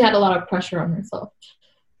felt like she had a lot of pressure on herself.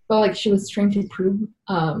 I felt like she was trying to prove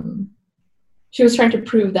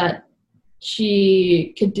that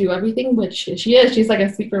she could do everything, which she is. She's like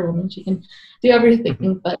a superwoman. She can do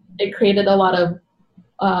everything, but it created a lot of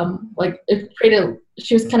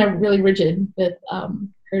she was kind of really rigid with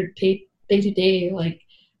her day to day. Like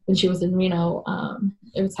when she was in Reno,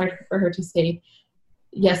 it was hard for her to say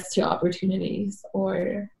yes to opportunities,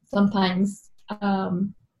 or sometimes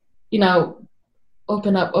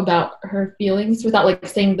open up about her feelings without like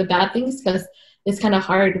saying the bad things, because it's kind of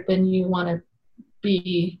hard when you want to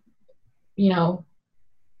be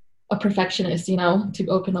a perfectionist, to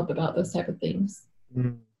open up about those type of things.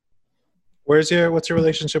 Mm. What's your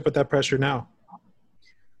relationship with that pressure now?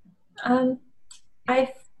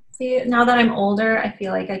 I feel now that I'm older, I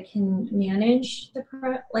feel like I can manage the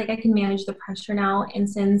pressure now. And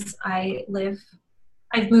since I've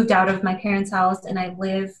moved out of my parents' house and I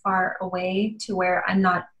live far away to where I'm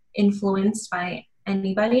not influenced by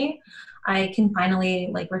anybody, I can finally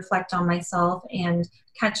like reflect on myself and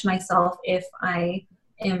catch myself if I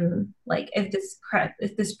am like, if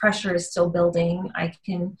this pressure is still building. I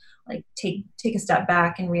can like take a step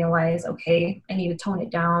back and realize, okay, I need to tone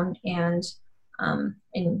it down and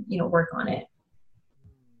work on it.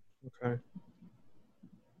 Okay.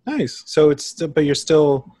 Nice. So but you're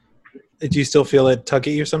still, do you still feel it tug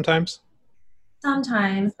at you sometimes?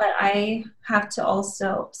 Sometimes, but I have to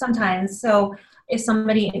also sometimes. So if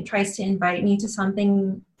somebody tries to invite me to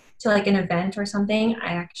something, to like an event or something,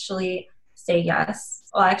 I actually say yes.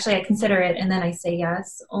 Well, actually I consider it and then I say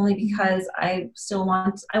yes, only because I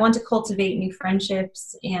want to cultivate new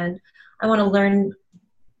friendships, and I want to learn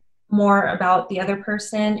more about the other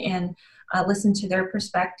person and listen to their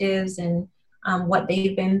perspectives and what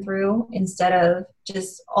they've been through, instead of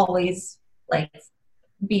just always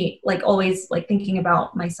always thinking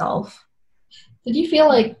about myself. Did you feel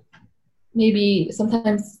like maybe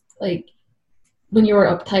sometimes like when you were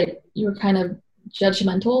uptight, you were kind of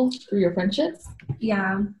judgmental through your friendships?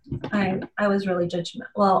 Yeah, I was really judgmental.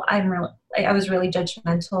 Well, I was really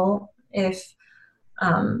judgmental if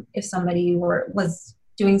somebody was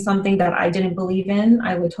doing something that I didn't believe in.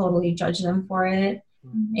 I would totally judge them for it.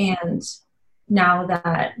 And now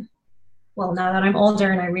that I'm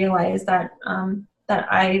older and I realize that that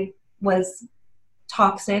I was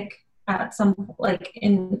toxic at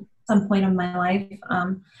in some point of my life,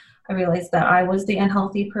 I realized that I was the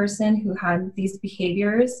unhealthy person who had these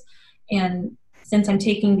behaviors. And since I'm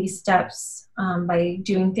taking these steps by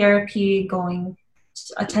doing therapy,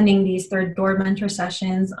 attending these third door mentor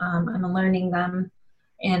sessions, I'm learning them.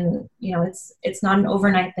 And it's not an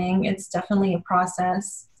overnight thing. It's definitely a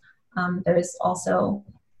process. There's also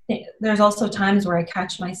times where I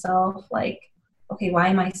catch myself like, okay, why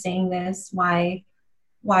am I saying this? Why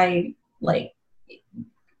like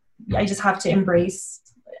I just have to embrace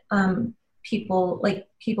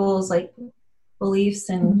people's like beliefs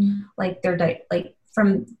and like their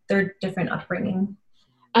from their different upbringing.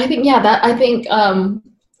 I think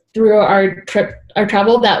through our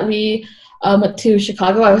travel that we went to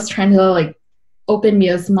Chicago, I was trying to like open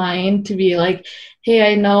Mia's mind to be like,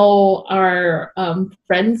 hey, I know our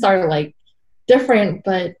friends are like different,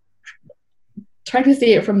 but trying to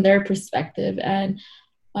see it from their perspective. And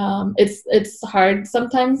it's hard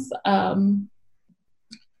sometimes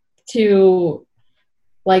to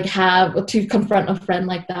confront a friend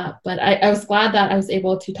like that. But I was glad that I was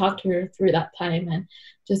able to talk to her through that time and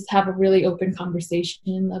just have a really open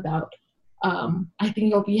conversation about, I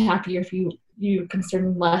think you'll be happier if you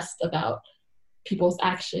concern less about people's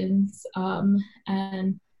actions,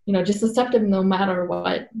 and just accept them no matter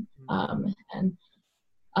what. I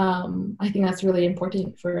think that's really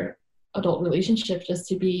important for adult relationships, just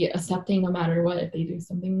to be accepting no matter what. If they do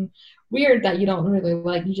something weird that you don't really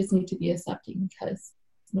like, you just need to be accepting, because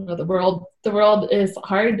the world is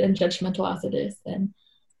hard and judgmental as it is, and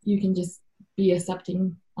you can just be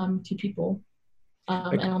accepting to people,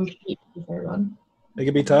 and for everyone. It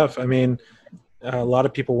can be tough. I mean, a lot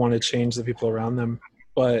of people want to change the people around them,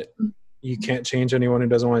 but you can't change anyone who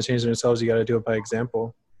doesn't want to change themselves. You got to do it by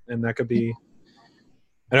example. And that could be,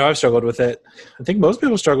 I know I've struggled with it. I think most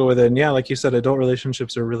people struggle with it. And yeah, like you said, adult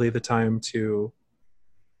relationships are really the time to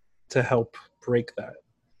help break that.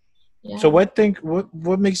 Yeah. So what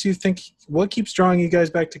makes you think, what keeps drawing you guys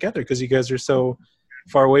back together? Because you guys are so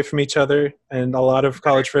far away from each other, and a lot of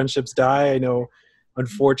college friendships die. I know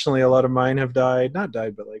Unfortunately, a lot of mine have died. Not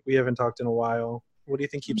died, but like we haven't talked in a while. What do you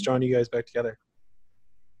think keeps drawing you guys back together?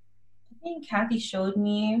 I think Kathy showed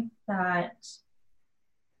me that,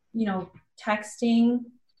 texting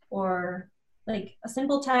or like a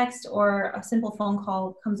simple text or a simple phone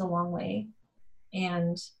call comes a long way.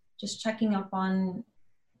 And just checking up on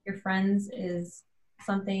your friends is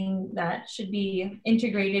something that should be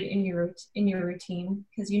integrated in your routine,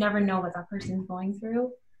 because you never know what that person's going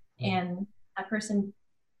through, and that person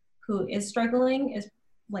who is struggling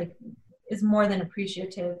is more than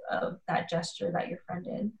appreciative of that gesture that your friend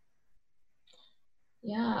did.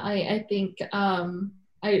 Yeah, I think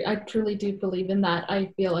I truly do believe in that. I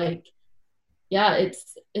feel like, yeah,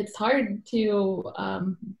 it's hard to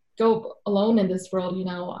go alone in this world,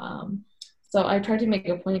 so I try to make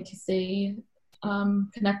a point to stay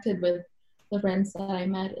connected with the friends that I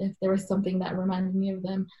met. If there was something that reminded me of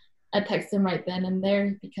them, I'd text them right then and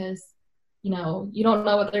there, because you don't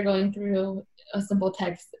know what they're going through. A simple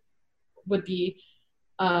text would be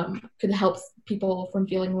could help people from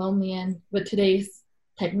feeling lonely. And with today's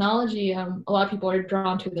technology, a lot of people are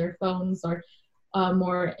drawn to their phones, or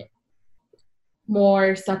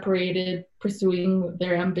more separated, pursuing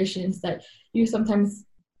their ambitions, that you sometimes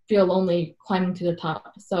feel lonely climbing to the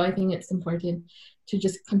top. So I think it's important to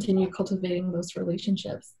just continue cultivating those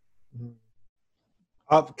relationships.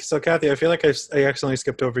 So Kathy, I feel like I accidentally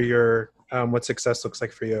skipped over your what success looks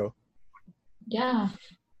like for you. Yeah.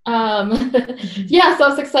 Yeah,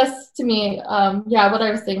 so success to me, what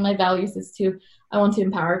I was saying, my values is I want to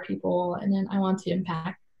empower people, and then I want to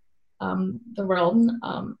impact the world,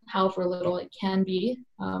 however little it can be.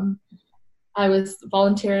 I was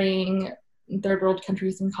volunteering in third world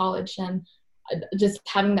countries in college, and just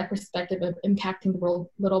having that perspective of impacting the world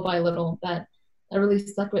little by little, that really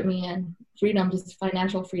stuck with me. And freedom, just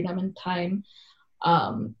financial freedom and time,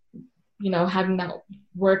 having that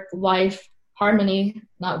work-life harmony,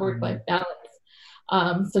 not work-life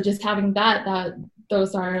balance. So just having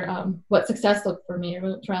those are what success looked for me.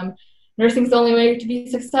 From nursing's the only way to be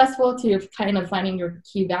successful to kind of finding your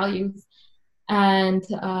key values. And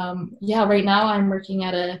right now I'm working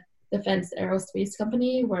at a defense aerospace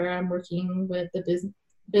company, where I'm working with the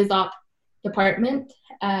biz op department,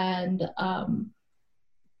 and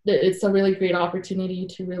it's a really great opportunity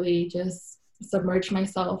to really just submerge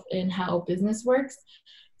myself in how business works,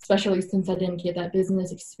 especially since I didn't get that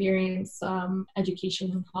business experience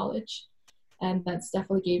education in college. And that's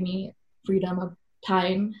definitely gave me freedom of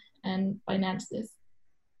time and finances.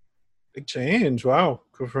 Big change. Wow.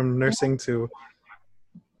 Go from nursing to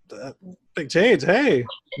big change. Hey,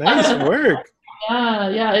 nice work.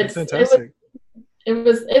 Yeah, it's fantastic.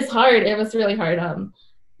 It's hard. It was really hard.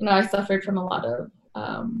 I suffered from a lot of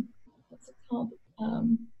what's it called?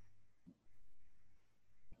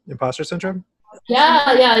 Imposter syndrome?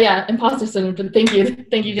 Yeah. Imposter syndrome. Thank you,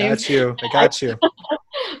 James. I got you.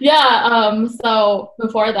 Yeah. So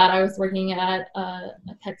before that, I was working at a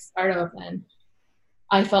tech startup, and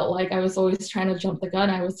I felt like I was always trying to jump the gun.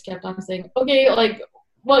 I was kept on saying, okay, like,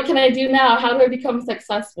 what can I do now? How do I become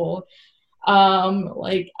successful?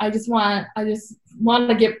 I just want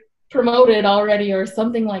to get promoted already, or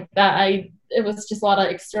something like that. It was just a lot of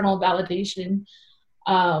external validation.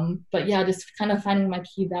 But yeah, just kind of finding my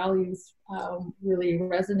key values really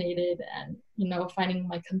resonated, and finding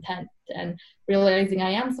my content and realizing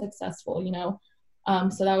I am successful.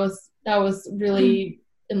 So that was really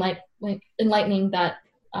enlightening, that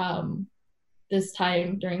this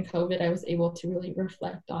time during COVID I was able to really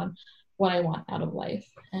reflect on what I want out of life,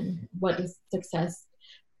 and what success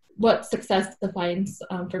defines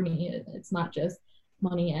for me. It's not just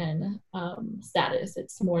money and status.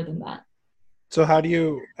 It's more than that. So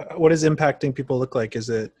what does impacting people look like? Is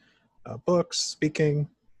it books, speaking?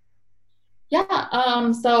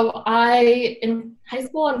 Yeah, so in high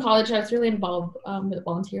school and college, I was really involved with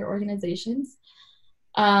volunteer organizations.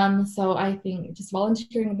 So I think just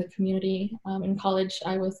volunteering in the community. In college,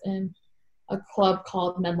 I was in a club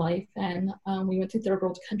called MedLife, and we went to third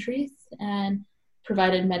world countries and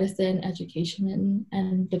provided medicine, education,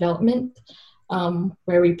 and development,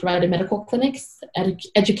 where we provided medical clinics,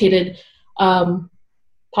 educated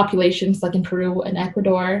populations, like in Peru and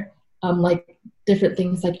Ecuador, like different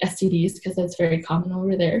things like STDs, because that's very common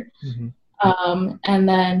over there. Mm-hmm. And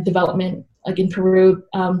then development, like in Peru,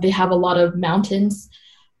 they have a lot of mountains,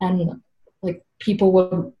 and like people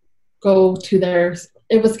would go to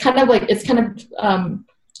it's kind of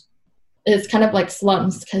like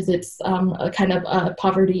slums, because it's a kind of a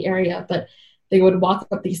poverty area, but they would walk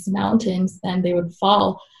up these mountains and they would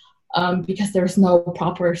fall because there was no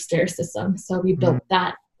proper stair system. So we built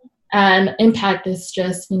that. And impact is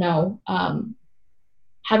just,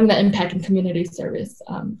 having that impact in community service.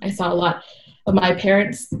 I saw a lot of my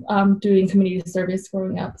parents doing community service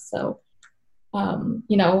growing up. So,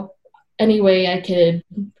 you know, any way I could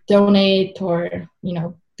donate or, you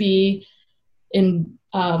know, be in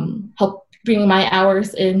help bring my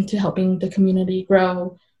hours into helping the community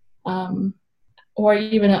grow, or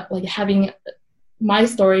even like having my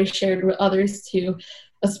story shared with others to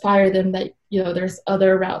aspire them that, you know, there's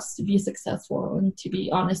other routes to be successful and to be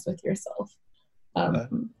honest with yourself.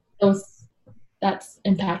 That's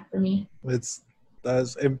impact for me.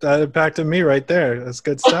 That impacted me right there. That's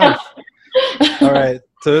good stuff. All right,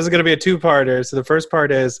 so this is going to be a two-parter. So the first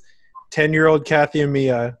part is 10-year-old Kathy and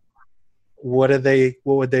Mia. What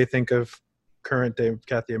would they think of current day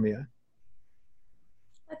Kathy and Mia?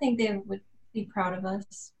 I think they would be proud of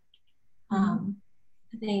us.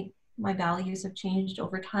 I think my values have changed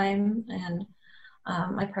over time, and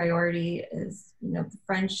my priority is, you know, the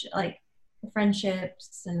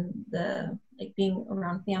friendships and the like being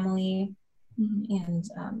around family, and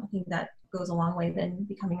I think that goes a long way than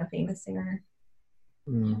becoming a famous singer.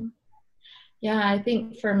 Yeah, I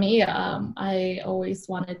think for me, I always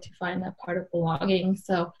wanted to find that part of belonging.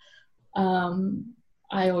 So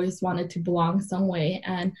I always wanted to belong some way,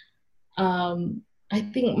 and I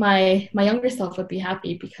think my younger self would be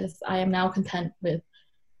happy because I am now content with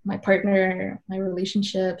my partner, my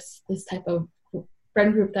relationships, this type of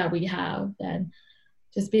friend group that we have, and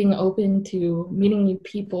just being open to meeting new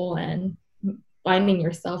people and finding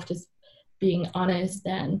yourself, just being honest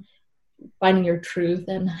and finding your truth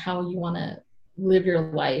and how you want to live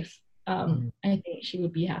your life. I think she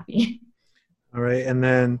would be happy. All right, and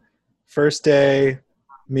then first day,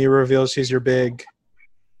 Mia reveals she's your big.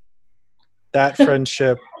 That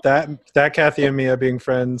friendship, that Kathy and Mia being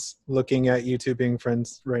friends, looking at you two being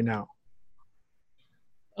friends right now.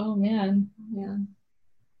 Oh man, Yeah,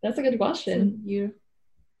 that's a good question. You.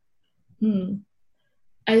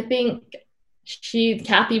 I think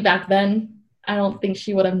Kathy back then, I don't think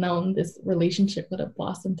she would have known this relationship would have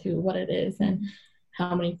blossomed to what it is, and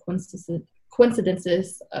how many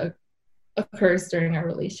coincidences occurs during our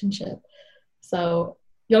relationship. So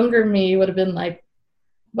younger me would have been like,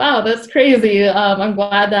 wow, that's crazy. I'm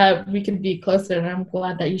glad that we could be closer, and I'm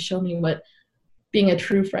glad that you showed me what being a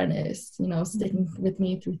true friend is, you know, sticking with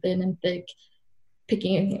me through thin and thick,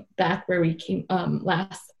 picking back where we came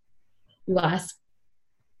last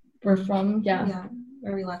were from. Yeah,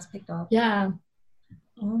 where we last picked up. Yeah.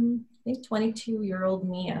 I think 22-year-old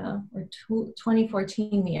Mia or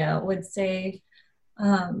 2014 Mia would say,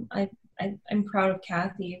 I'm proud of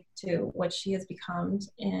Kathy to what she has become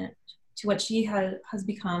and to what she has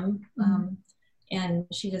become. And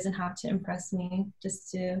she doesn't have to impress me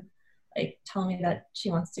just to like tell me that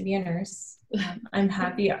she wants to be a nurse. I'm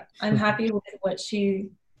happy with what she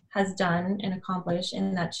has done and accomplished,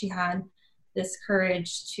 and that she had this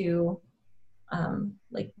courage to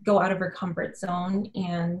like go out of her comfort zone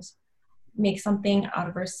and make something out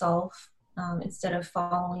of herself, instead of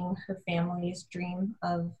following her family's dream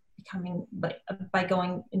of becoming by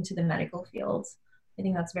going into the medical field. I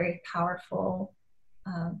think that's very powerful.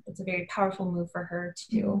 It's a very powerful move for her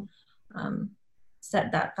to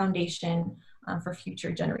set that foundation for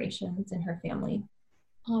future generations in her family.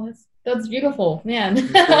 Oh, that's beautiful, man.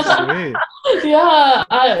 That's so sweet. Yeah,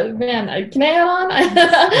 man. Can I add on?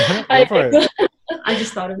 Go for it. I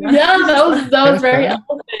just thought of that. Yeah, that was very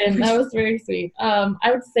open. That was very sweet.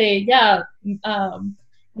 I would say, yeah, you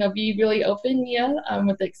know, be really open, Mia,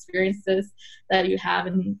 with the experiences that you have,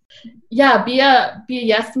 and yeah, be a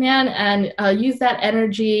yes man, and use that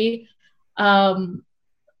energy,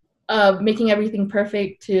 making everything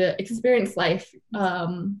perfect to experience life,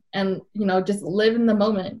 and you know, just live in the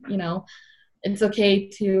moment. You know, it's okay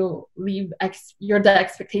to leave the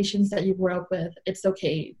expectations that you grew up with. It's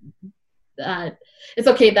okay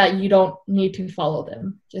that you don't need to follow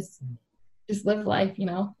them. Just live life, you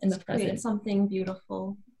know, in the present. Create something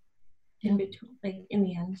beautiful in between, like in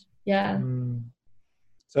the end. Yeah.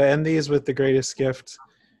 So I end these with the greatest gift,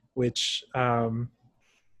 which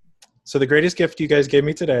so the greatest gift you guys gave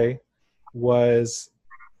me today was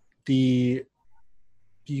the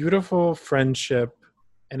beautiful friendship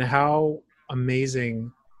and how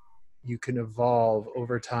amazing you can evolve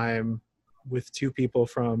over time with two people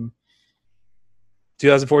from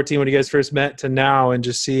 2014 when you guys first met to now, and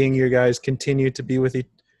just seeing you guys continue to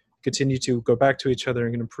continue to go back to each other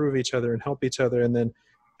and improve each other and help each other, and then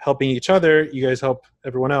helping each other, you guys help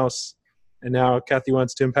everyone else. And now Kathy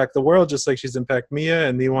wants to impact the world just like she's impacted Mia,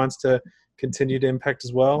 and Mia wants to continue to impact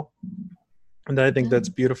as well. And I think that's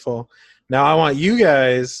beautiful. Now I want you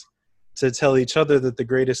guys to tell each other that the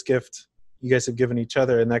greatest gift you guys have given each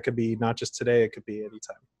other, and that could be not just today, it could be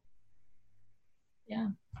anytime. Yeah.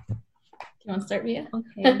 Do you want to start, Mia?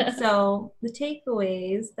 Okay, so the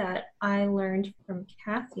takeaways that I learned from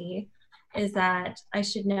Kathy is that I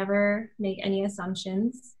should never make any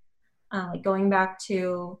assumptions, like going back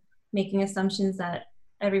to making assumptions that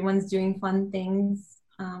everyone's doing fun things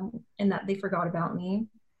and that they forgot about me.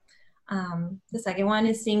 The second one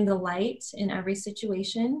is seeing the light in every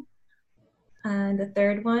situation. And the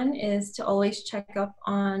third one is to always check up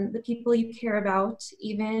on the people you care about,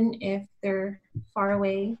 even if they're far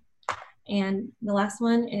away. And the last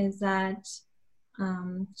one is that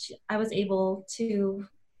I was able to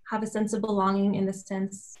have a sense of belonging in the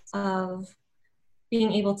sense of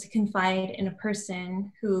being able to confide in a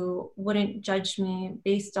person who wouldn't judge me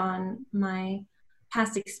based on my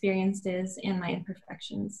past experiences and my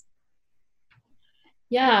imperfections.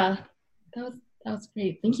 Yeah, that was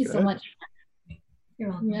great. Thank you so much. You're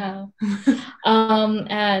welcome. Yeah.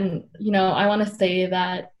 And, I want to say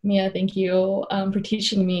that, Mia, thank you for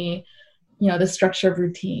teaching me, the structure of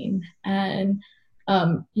routine. And,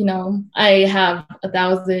 I have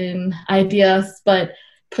 1,000 ideas, but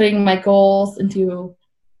putting my goals into,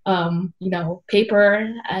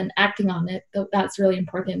 paper and acting on it, that's really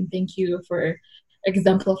important. Thank you for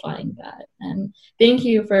exemplifying that. And thank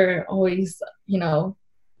you for always,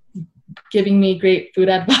 giving me great food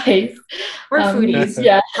advice. We're foodies.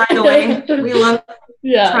 Yeah. By the way, we love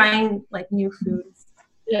trying like new foods.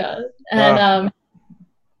 Yeah. And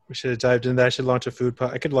we should have dived into that. I should launch a food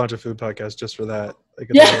I could launch a food podcast just for that. I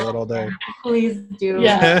could talk about that all day. Please do.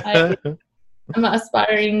 Yeah. I'm an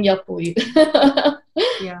aspiring Yelp lead.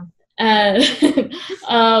 Yeah. And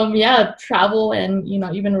travel and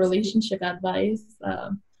even relationship advice.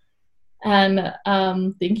 And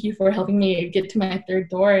thank you for helping me get to my third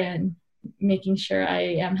door and making sure I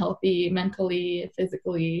am healthy mentally,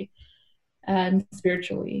 physically, and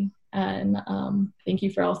spiritually. And thank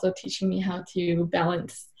you for also teaching me how to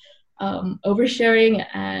balance oversharing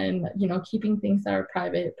and keeping things that are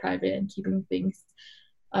private, and keeping things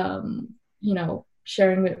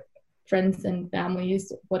sharing with friends and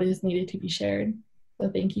families what is needed to be shared. So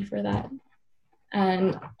thank you for that.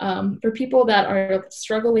 And for people that are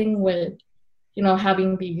struggling with,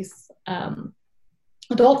 having these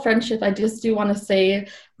adult friendship, I just do want to say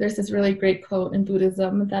there's this really great quote in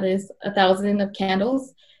Buddhism that is 1,000 of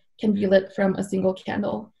candles can be lit from a single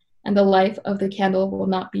candle, and the life of the candle will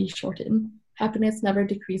not be shortened. Happiness never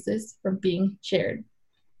decreases from being shared.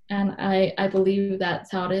 And I believe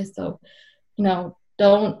that's how it is. So,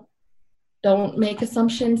 don't make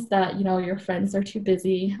assumptions that, your friends are too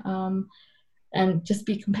busy, and just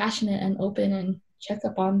be compassionate and open and check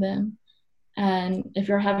up on them. And if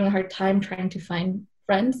you're having a hard time trying to find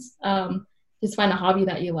friends, just find a hobby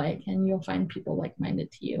that you like and you'll find people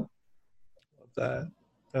like-minded to you. Love that.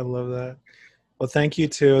 I love that. Well, thank you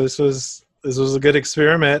too. This was a good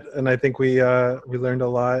experiment, and I think we learned a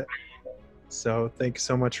lot. So thank you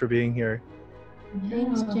so much for being here.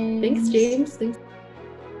 Thanks, James. Thanks, James. Thanks.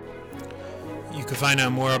 You can find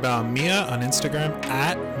out more about Mia on Instagram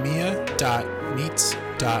at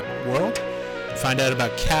mia.meets.world. Find out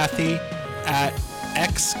about Kathy at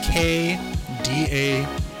XKDAWG.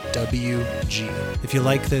 If you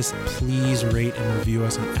like this, please rate and review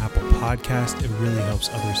us on Apple Podcast. It really helps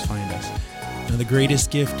others find us. Now, the greatest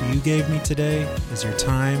gift you gave me today is your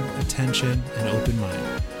time, attention, and open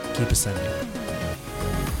mind. Keep ascending.